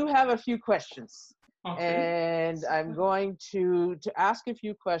we do have a few questions. Okay. And I'm going to ask a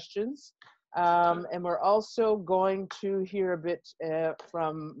few questions. And we're also going to hear a bit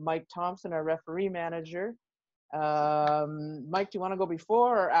from Mike Thompson, our referee manager. Mike, do you want to go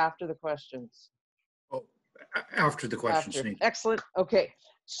before or after the questions? Oh, after the questions. After. Excellent. Okay.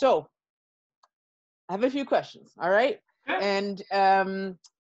 So I have a few questions. All right. And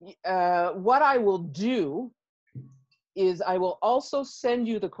what I will do is I will also send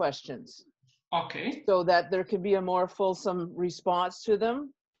you the questions. Okay. So that there can be a more fulsome response to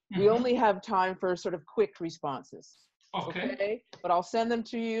them. We only have time for sort of quick responses. Okay. But I'll send them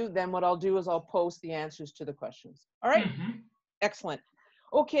to you. Then what I'll do is I'll post the answers to the questions. All right. Excellent.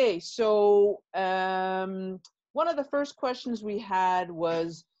 Okay. So one of the first questions we had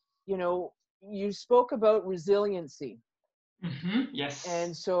was, you spoke about resiliency. Yes.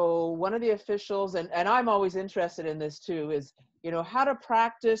 And so one of the officials, and I'm always interested in this too, is, how to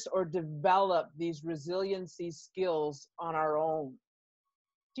practice or develop these resiliency skills on our own.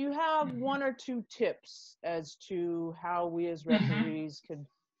 Do you have one or two tips as to how we as referees could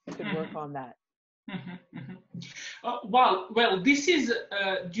work on that? Well, this is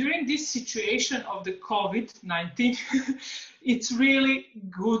during this situation of the COVID-19, it's really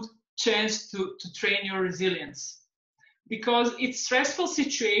good chance to train your resilience, because it's stressful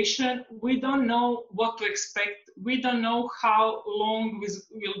situation. We don't know what to expect. We don't know how long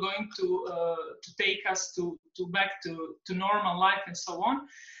we're going to take us to back to normal life and so on.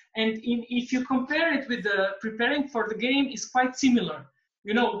 And if you compare it with the preparing for the game, is quite similar.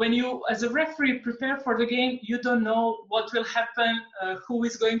 When you, as a referee, prepare for the game, you don't know what will happen, who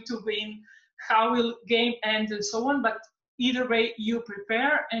is going to win, how will game end, and so on. But either way, you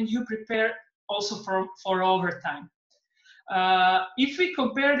prepare, and you prepare also for overtime. If we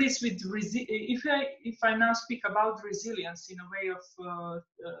compare this with if I now speak about resilience in a way of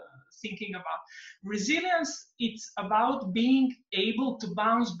thinking about resilience, it's about being able to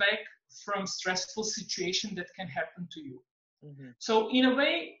bounce back from stressful situation that can happen to you. So in a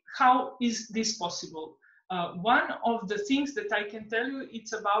way, how is this possible? One of the things that I can tell you,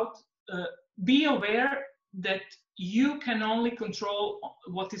 it's about be aware that you can only control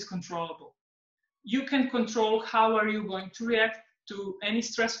what is controllable. You can control how are you going to react to any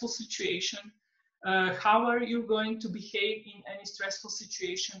stressful situation, how are you going to behave in any stressful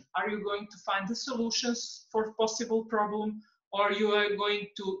situation, are you going to find the solutions for possible problem, or you are going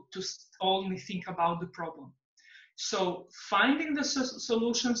to only think about the problem. So finding the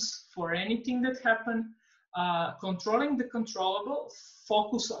solutions for anything that happen, controlling the controllable,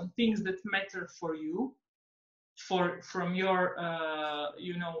 focus on things that matter for you, from your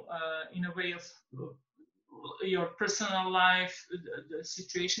in a way of your personal life, the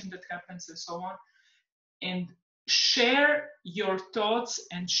situation that happens and so on, and share your thoughts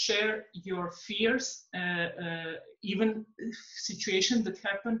and share your fears, even situations that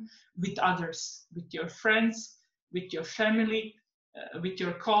happen with others, with your friends, with your family, with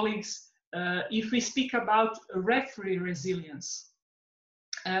your colleagues. If we speak about referee resilience,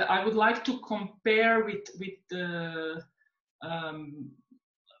 I would like to compare with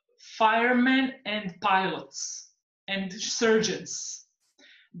firemen and pilots and surgeons.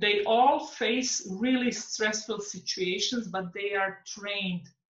 They all face really stressful situations, but they are trained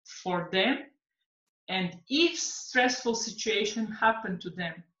for them. And if stressful situation happen to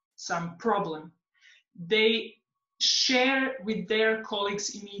them, some problem, they share with their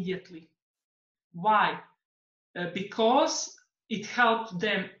colleagues immediately. Why? Because it helped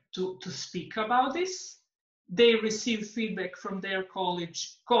them to speak about this. They receive feedback from their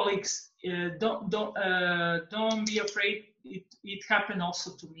colleagues. Don't be afraid. It happened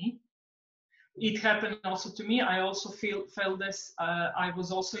also to me. It happened also to me. I also felt this. I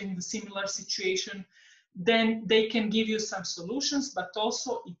was also in the similar situation. Then they can give you some solutions, but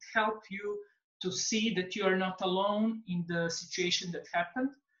also it helps you to see that you are not alone in the situation that happened.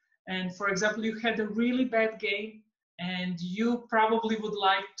 And for example, you had a really bad game, and you probably would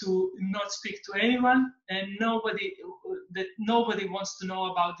like to not speak to anyone, and nobody wants to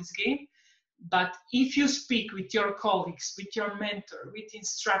know about this game. But if you speak with your colleagues, with your mentor, with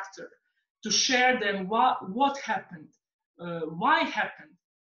instructor, to share them what happened, why happened,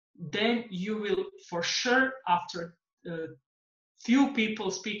 then you will for sure, after few people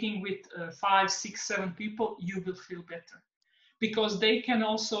speaking with 5, 6, 7 people, you will feel better. Because they can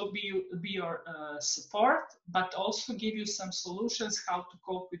also be your support, but also give you some solutions how to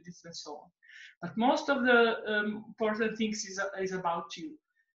cope with this and so on. But most of the important things is about you,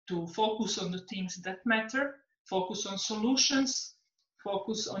 to focus on the things that matter, focus on solutions,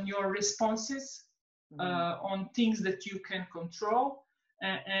 focus on your responses, on things that you can control,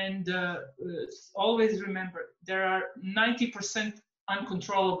 and always remember, there are 90%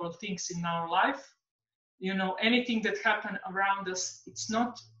 uncontrollable things in our life. You know, anything that happens around us, it's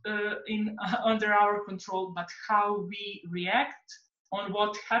not under our control, but how we react on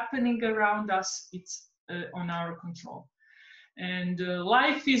what's happening around us, it's on our control. And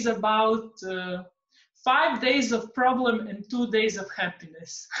life is about 5 days of problem and 2 days of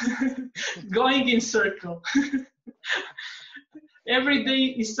happiness, going in circle. Every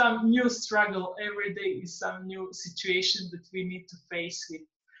day is some new struggle. Every day is some new situation that we need to face with.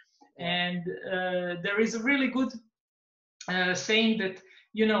 And there is a really good saying that,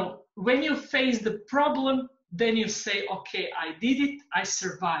 you know, when you face the problem, then you say, okay, I did it, I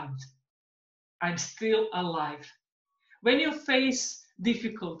survived, I'm still alive. When you face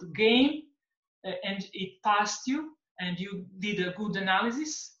difficult game and it passed you and you did a good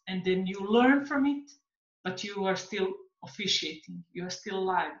analysis and then you learn from it, but you are still officiating, you are still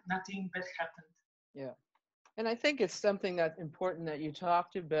alive, nothing bad happened. Yeah. And I think it's something that's important that you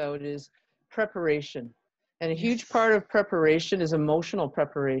talked about is preparation. And a huge part of preparation is emotional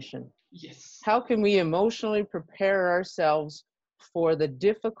preparation. Yes. How can we emotionally prepare ourselves for the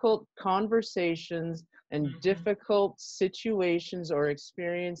difficult conversations and difficult situations or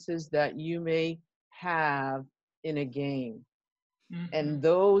experiences that you may have in a game? And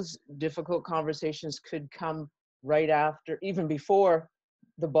those difficult conversations could come right after, even before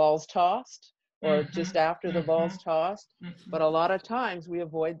the ball's tossed, or just after the ball's tossed, but a lot of times we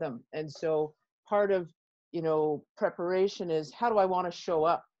avoid them. And so part of, you know, preparation is, how do I want to show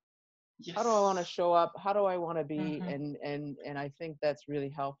up? Yes. How do I want to show up? How do I want to be? And I think that's really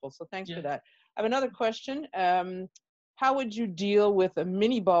helpful. So thanks for that. I have another question. How would you deal with a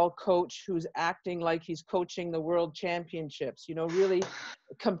mini ball coach who's acting like he's coaching the world championships? You know, really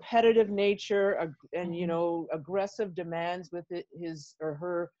competitive nature and, you know, aggressive demands with his or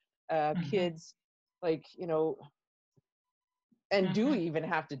her kids, like, you know, and do we even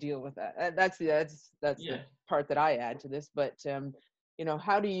have to deal with that? That's the part that I add to this. But you know,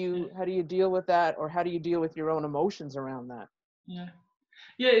 how do you deal with that, or how do you deal with your own emotions around that?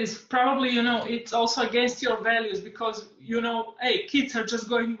 It's probably, you know, it's also against your values, because, you know, hey, kids are just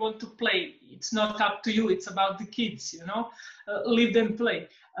going to want to play. It's not up to you, it's about the kids, you know. Leave them play.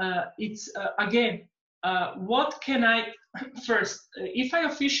 It's again, what can I first, if I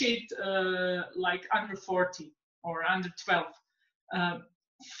officiate like under 40 or under 12,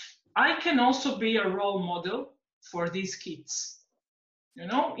 I can also be a role model for these kids, you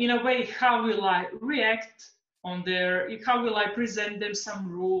know, in a way. How will I react on how will I present them some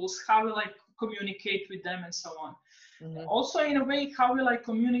rules? How will I communicate with them and so on. Mm-hmm. Also, in a way, how will I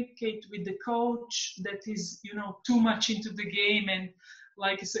communicate with the coach that is, you know, too much into the game, and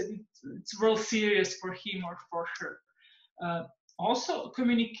like I said, it's real serious for him or for her. Also,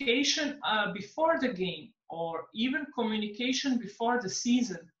 communication before the game, or even communication before the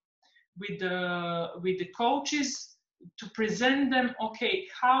season with the coaches, to present them, okay,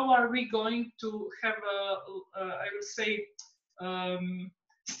 how are we going to have I would say,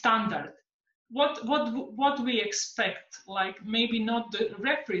 standard? What we expect, like maybe not the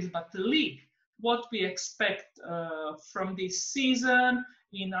referees, but the league, what we expect from this season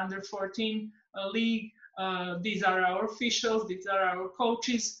in under 14 league. These are our officials, these are our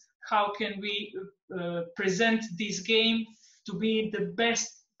coaches. How can we present this game to be the best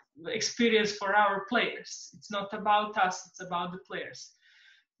experience for our players? It's not about us, it's about the players.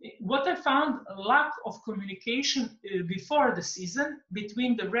 What I found, a lack of communication before the season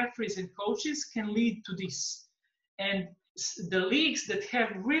between the referees and coaches can lead to this. And the leagues that have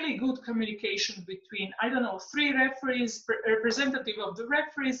really good communication between, I don't know, 3 referees, representative of the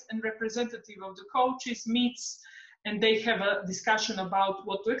referees and representative of the coaches meets, and they have a discussion about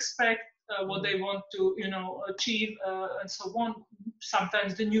what to expect, what they want to, you know, achieve, and so on.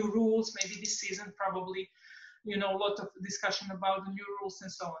 Sometimes the new rules, maybe this season probably, you know, a lot of discussion about the new rules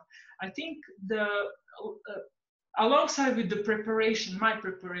and so on. I think alongside with the preparation, my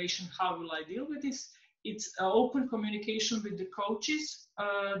preparation, how will I deal with this? It's open communication with the coaches,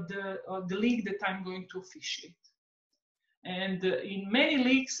 the league that I'm going to officiate. And in many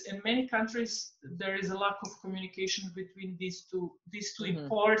leagues, in many countries, there is a lack of communication between these two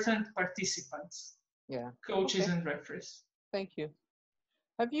important participants, coaches and referees. Thank you.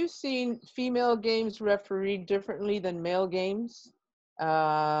 Have you seen female games refereed differently than male games?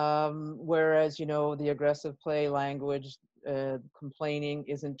 Whereas, you know, the aggressive play, language, complaining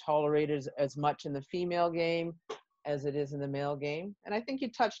isn't tolerated as much in the female game as it is in the male game. And I think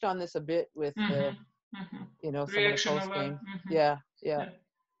you touched on this a bit with, you know, some reaction of the post game. Yeah.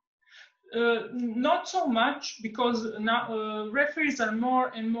 Not so much, because now referees are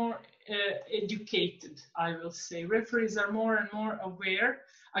more and more educated, I will say. Referees are more and more aware.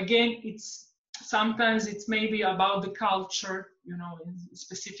 Again, sometimes it's maybe about the culture, you know,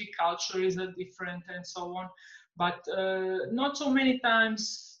 specific culture is different and so on. But not so many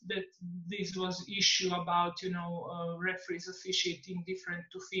times that this was issue about, you know, referees officiating different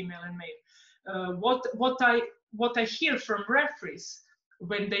to female and male. What I hear from referees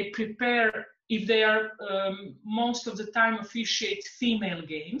when they prepare, if they are most of the time officiate female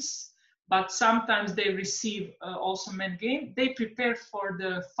games, but sometimes they receive also men game, they prepare for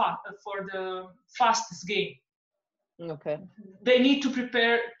the fastest game. Okay. They need to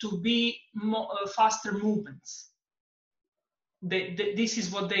prepare to be faster movements. This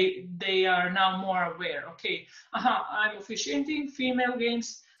is what they are now more aware. Okay, I'm officiating female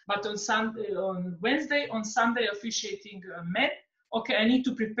games, but on Wednesday, on Sunday officiating men. Okay, I need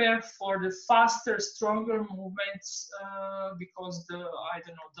to prepare for the faster, stronger movements because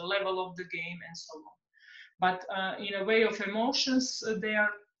the level of the game and so on. But in a way of emotions, they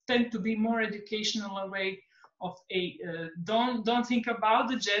tend to be more educational, a way of don't think about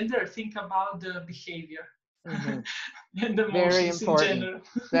the gender, think about the behavior. And the very important. In general.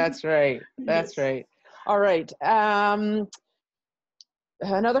 That's right. That's right. All right.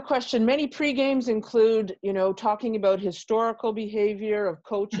 Another question. Many pre-games include, you know, talking about historical behavior of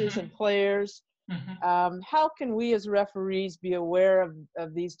coaches and players. How can we as referees be aware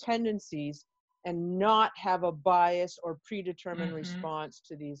of these tendencies and not have a bias or predetermined response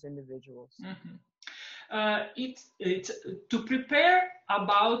to these individuals? It's to prepare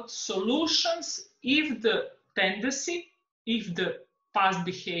about solutions if the tendency, if the past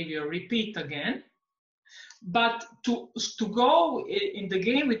behavior repeat again, but to go in the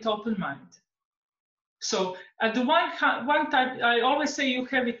game with open mind. So at the one time, I always say you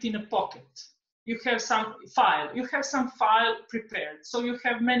have it in a pocket. You have some file. You have some file prepared. So you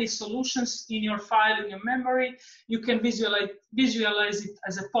have many solutions in your file, in your memory. You can visualize it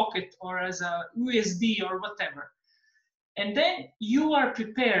as a pocket or as a USB or whatever. And then you are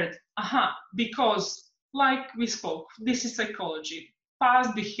prepared, because like we spoke, this is psychology.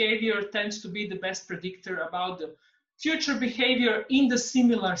 Past behavior tends to be the best predictor about the future behavior in the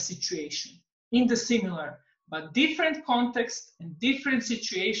similar situation, but different context and different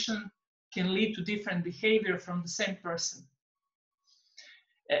situation can lead to different behavior from the same person.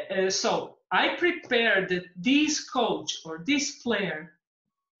 So I prepared that this coach or this player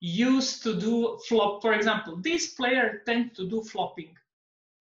used to do flop. For example, this player tends to do flopping.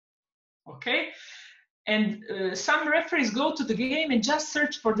 Okay, And some referees go to the game and just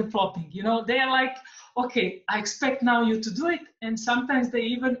search for the flopping. You know, they are like, okay, I expect now you to do it. And sometimes they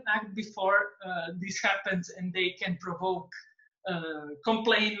even act before this happens, and they can provoke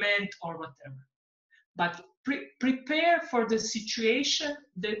complaint or whatever. But prepare for the situation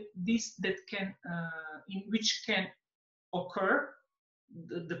that can in which can occur,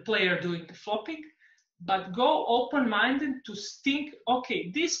 the player doing the flopping. But go open-minded to think, okay,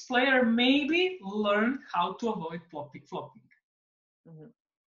 this player maybe learned how to avoid flopping. Mm-hmm.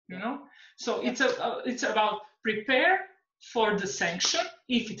 You know, so it's about prepare for the sanction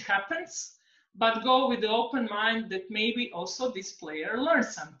if it happens, but go with the open mind that maybe also this player learned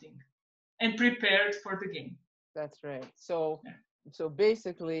something and prepared for the game. That's right. So, so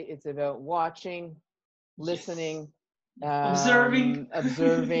basically, it's about watching, listening, observing.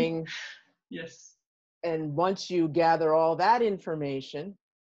 Yes. And once you gather all that information,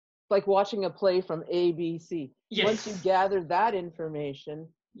 like watching a play from ABC. Yes. Once you gather that information,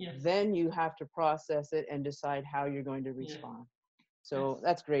 yes. then you have to process it and decide how you're going to respond. So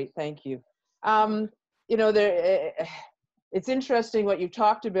that's great. Thank you. You know, it's interesting what you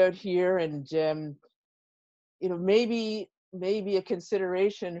talked about here, and you know, maybe a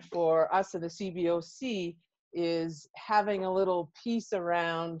consideration for us in the CBOC is having a little piece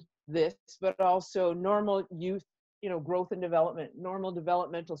around this, but also normal youth, you know, growth and development, normal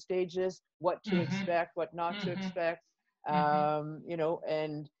developmental stages, what to expect, what not to expect, you know,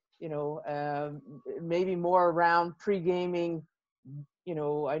 and, you know, maybe more around pre-gaming. You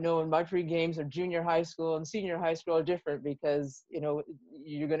know, I know in my pre-games of junior high school and senior high school are different because, you know,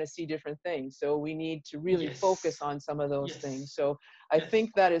 you're going to see different things. So we need to really focus on some of those things. So I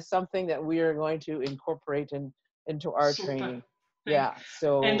think that is something that we are going to incorporate into our training. Yeah.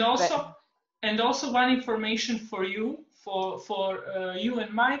 So and also one information for you, for you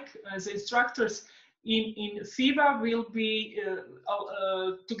and Mike as instructors. In FIBA will be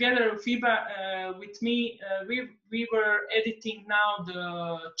together. FIBA with me. We were editing now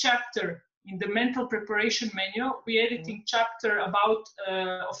the chapter in the mental preparation manual. We're editing chapter about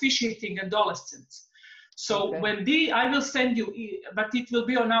officiating adolescents. So when I will send you, but it will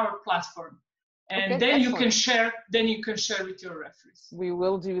be on our platform, and then you can share. Then you can share with your referees. We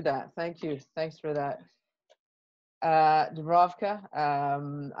will do that. Thank you. Thanks for that. Dubravka,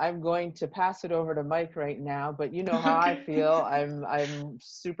 I'm going to pass it over to Mike right now, but you know how I feel. I'm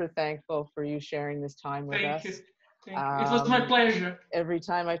super thankful for you sharing this time with us. Thank you. It was my pleasure. Every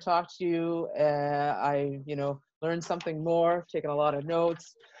time I talk to you, I, you know, learned something more, taken a lot of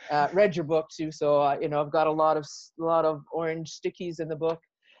notes, read your book too. So, you know, I've got a lot of orange stickies in the book.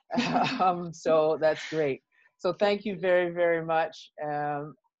 So that's great. So thank you very, very much.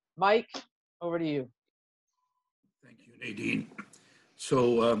 Mike, over to you. Thank you, Nadine.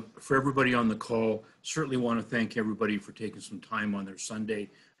 So for everybody on the call, certainly want to thank everybody for taking some time on their Sunday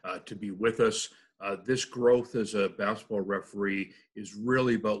to be with us. This growth as a basketball referee is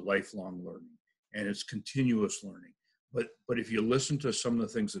really about lifelong learning, and it's continuous learning. But if you listen to some of the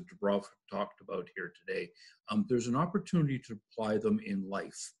things that Dubravka talked about here today, there's an opportunity to apply them in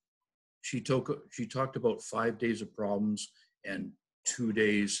life. She talked about 5 days of problems and 2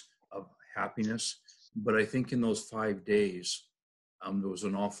 days of happiness. But I think in those 5 days, there was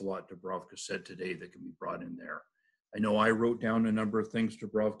an awful lot Dubravka said today that can be brought in there. I know I wrote down a number of things,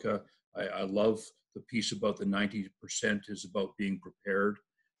 Dubravka. I love the piece about the 90% is about being prepared.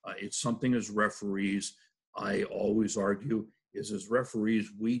 It's something as referees, I always argue, is as referees,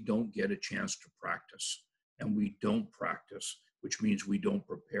 we don't get a chance to practice. And we don't practice, which means we don't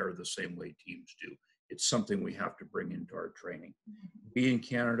prepare the same way teams do. It's something we have to bring into our training. We in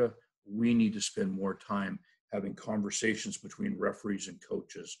Canada, we need to spend more time having conversations between referees and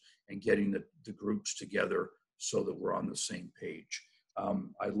coaches and getting the groups together so that we're on the same page.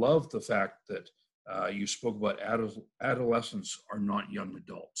 I love the fact that you spoke about adolescents are not young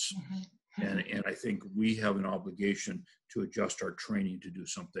adults. And I think we have an obligation to adjust our training to do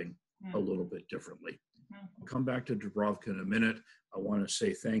something a little bit differently. I'll come back to Dubravka in a minute. I want to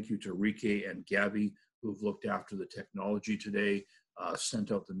say thank you to Rike and Gabby, who've looked after the technology today,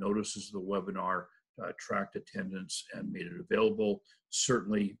 sent out the notices of the webinar, tracked attendance, and made it available.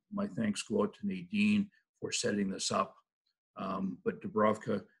 Certainly, my thanks go out to Nadine for setting this up. But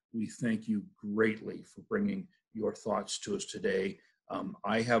Dubravka, we thank you greatly for bringing your thoughts to us today.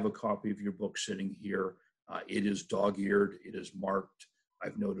 I have a copy of your book sitting here. It is dog-eared, it is marked.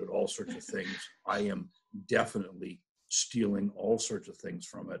 I've noted all sorts of things. I am definitely stealing all sorts of things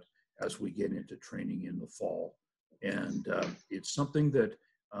from it as we get into training in the fall. And it's something that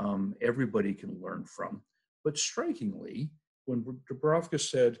everybody can learn from. But strikingly, when Dubravka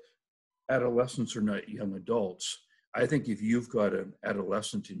said, adolescents are not young adults. I think if you've got an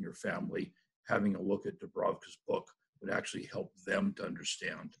adolescent in your family, having a look at Dubravka's book would actually help them to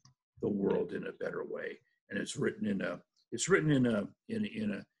understand the world in a better way. And it's written in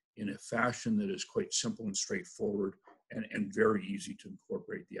a fashion that is quite simple and straightforward, and very easy to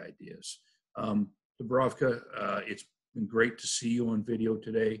incorporate the ideas. Dubravka, it's been great to see you on video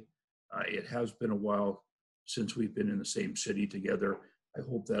today. It has been a while since we've been in the same city together. I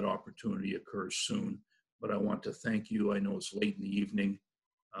hope that opportunity occurs soon, but I want to thank you. I know it's late in the evening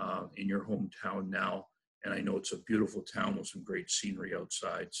in your hometown now, and I know it's a beautiful town with some great scenery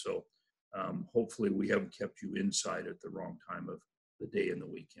outside. So hopefully we haven't kept you inside at the wrong time of the day and the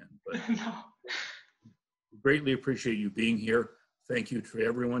weekend. But No. Greatly appreciate you being here. Thank you to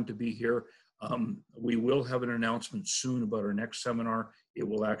everyone to be here. We will have an announcement soon about our next seminar. It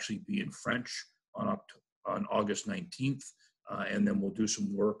will actually be in French on August 19th, and then we'll do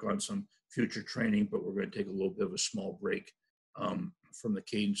some work on some future training, but we're going to take a little bit of a small break from the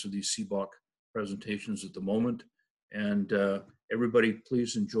cadence of these CBOC presentations at the moment. And everybody,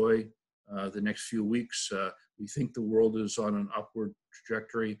 please enjoy the next few weeks. We think the world is on an upward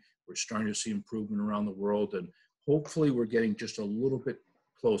trajectory. We're starting to see improvement around the world, and hopefully we're getting just a little bit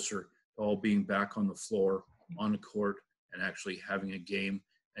closer to all being back on the floor, on the court, and actually having a game.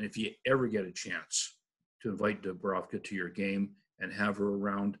 And if you ever get a chance to invite Dubravka to your game and have her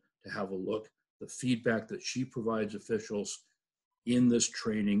around to have a look, the feedback that she provides officials in this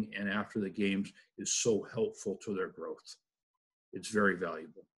training and after the games is so helpful to their growth. It's very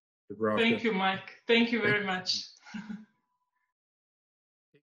valuable. Dubravka, thank you, Mike. Thank you very much.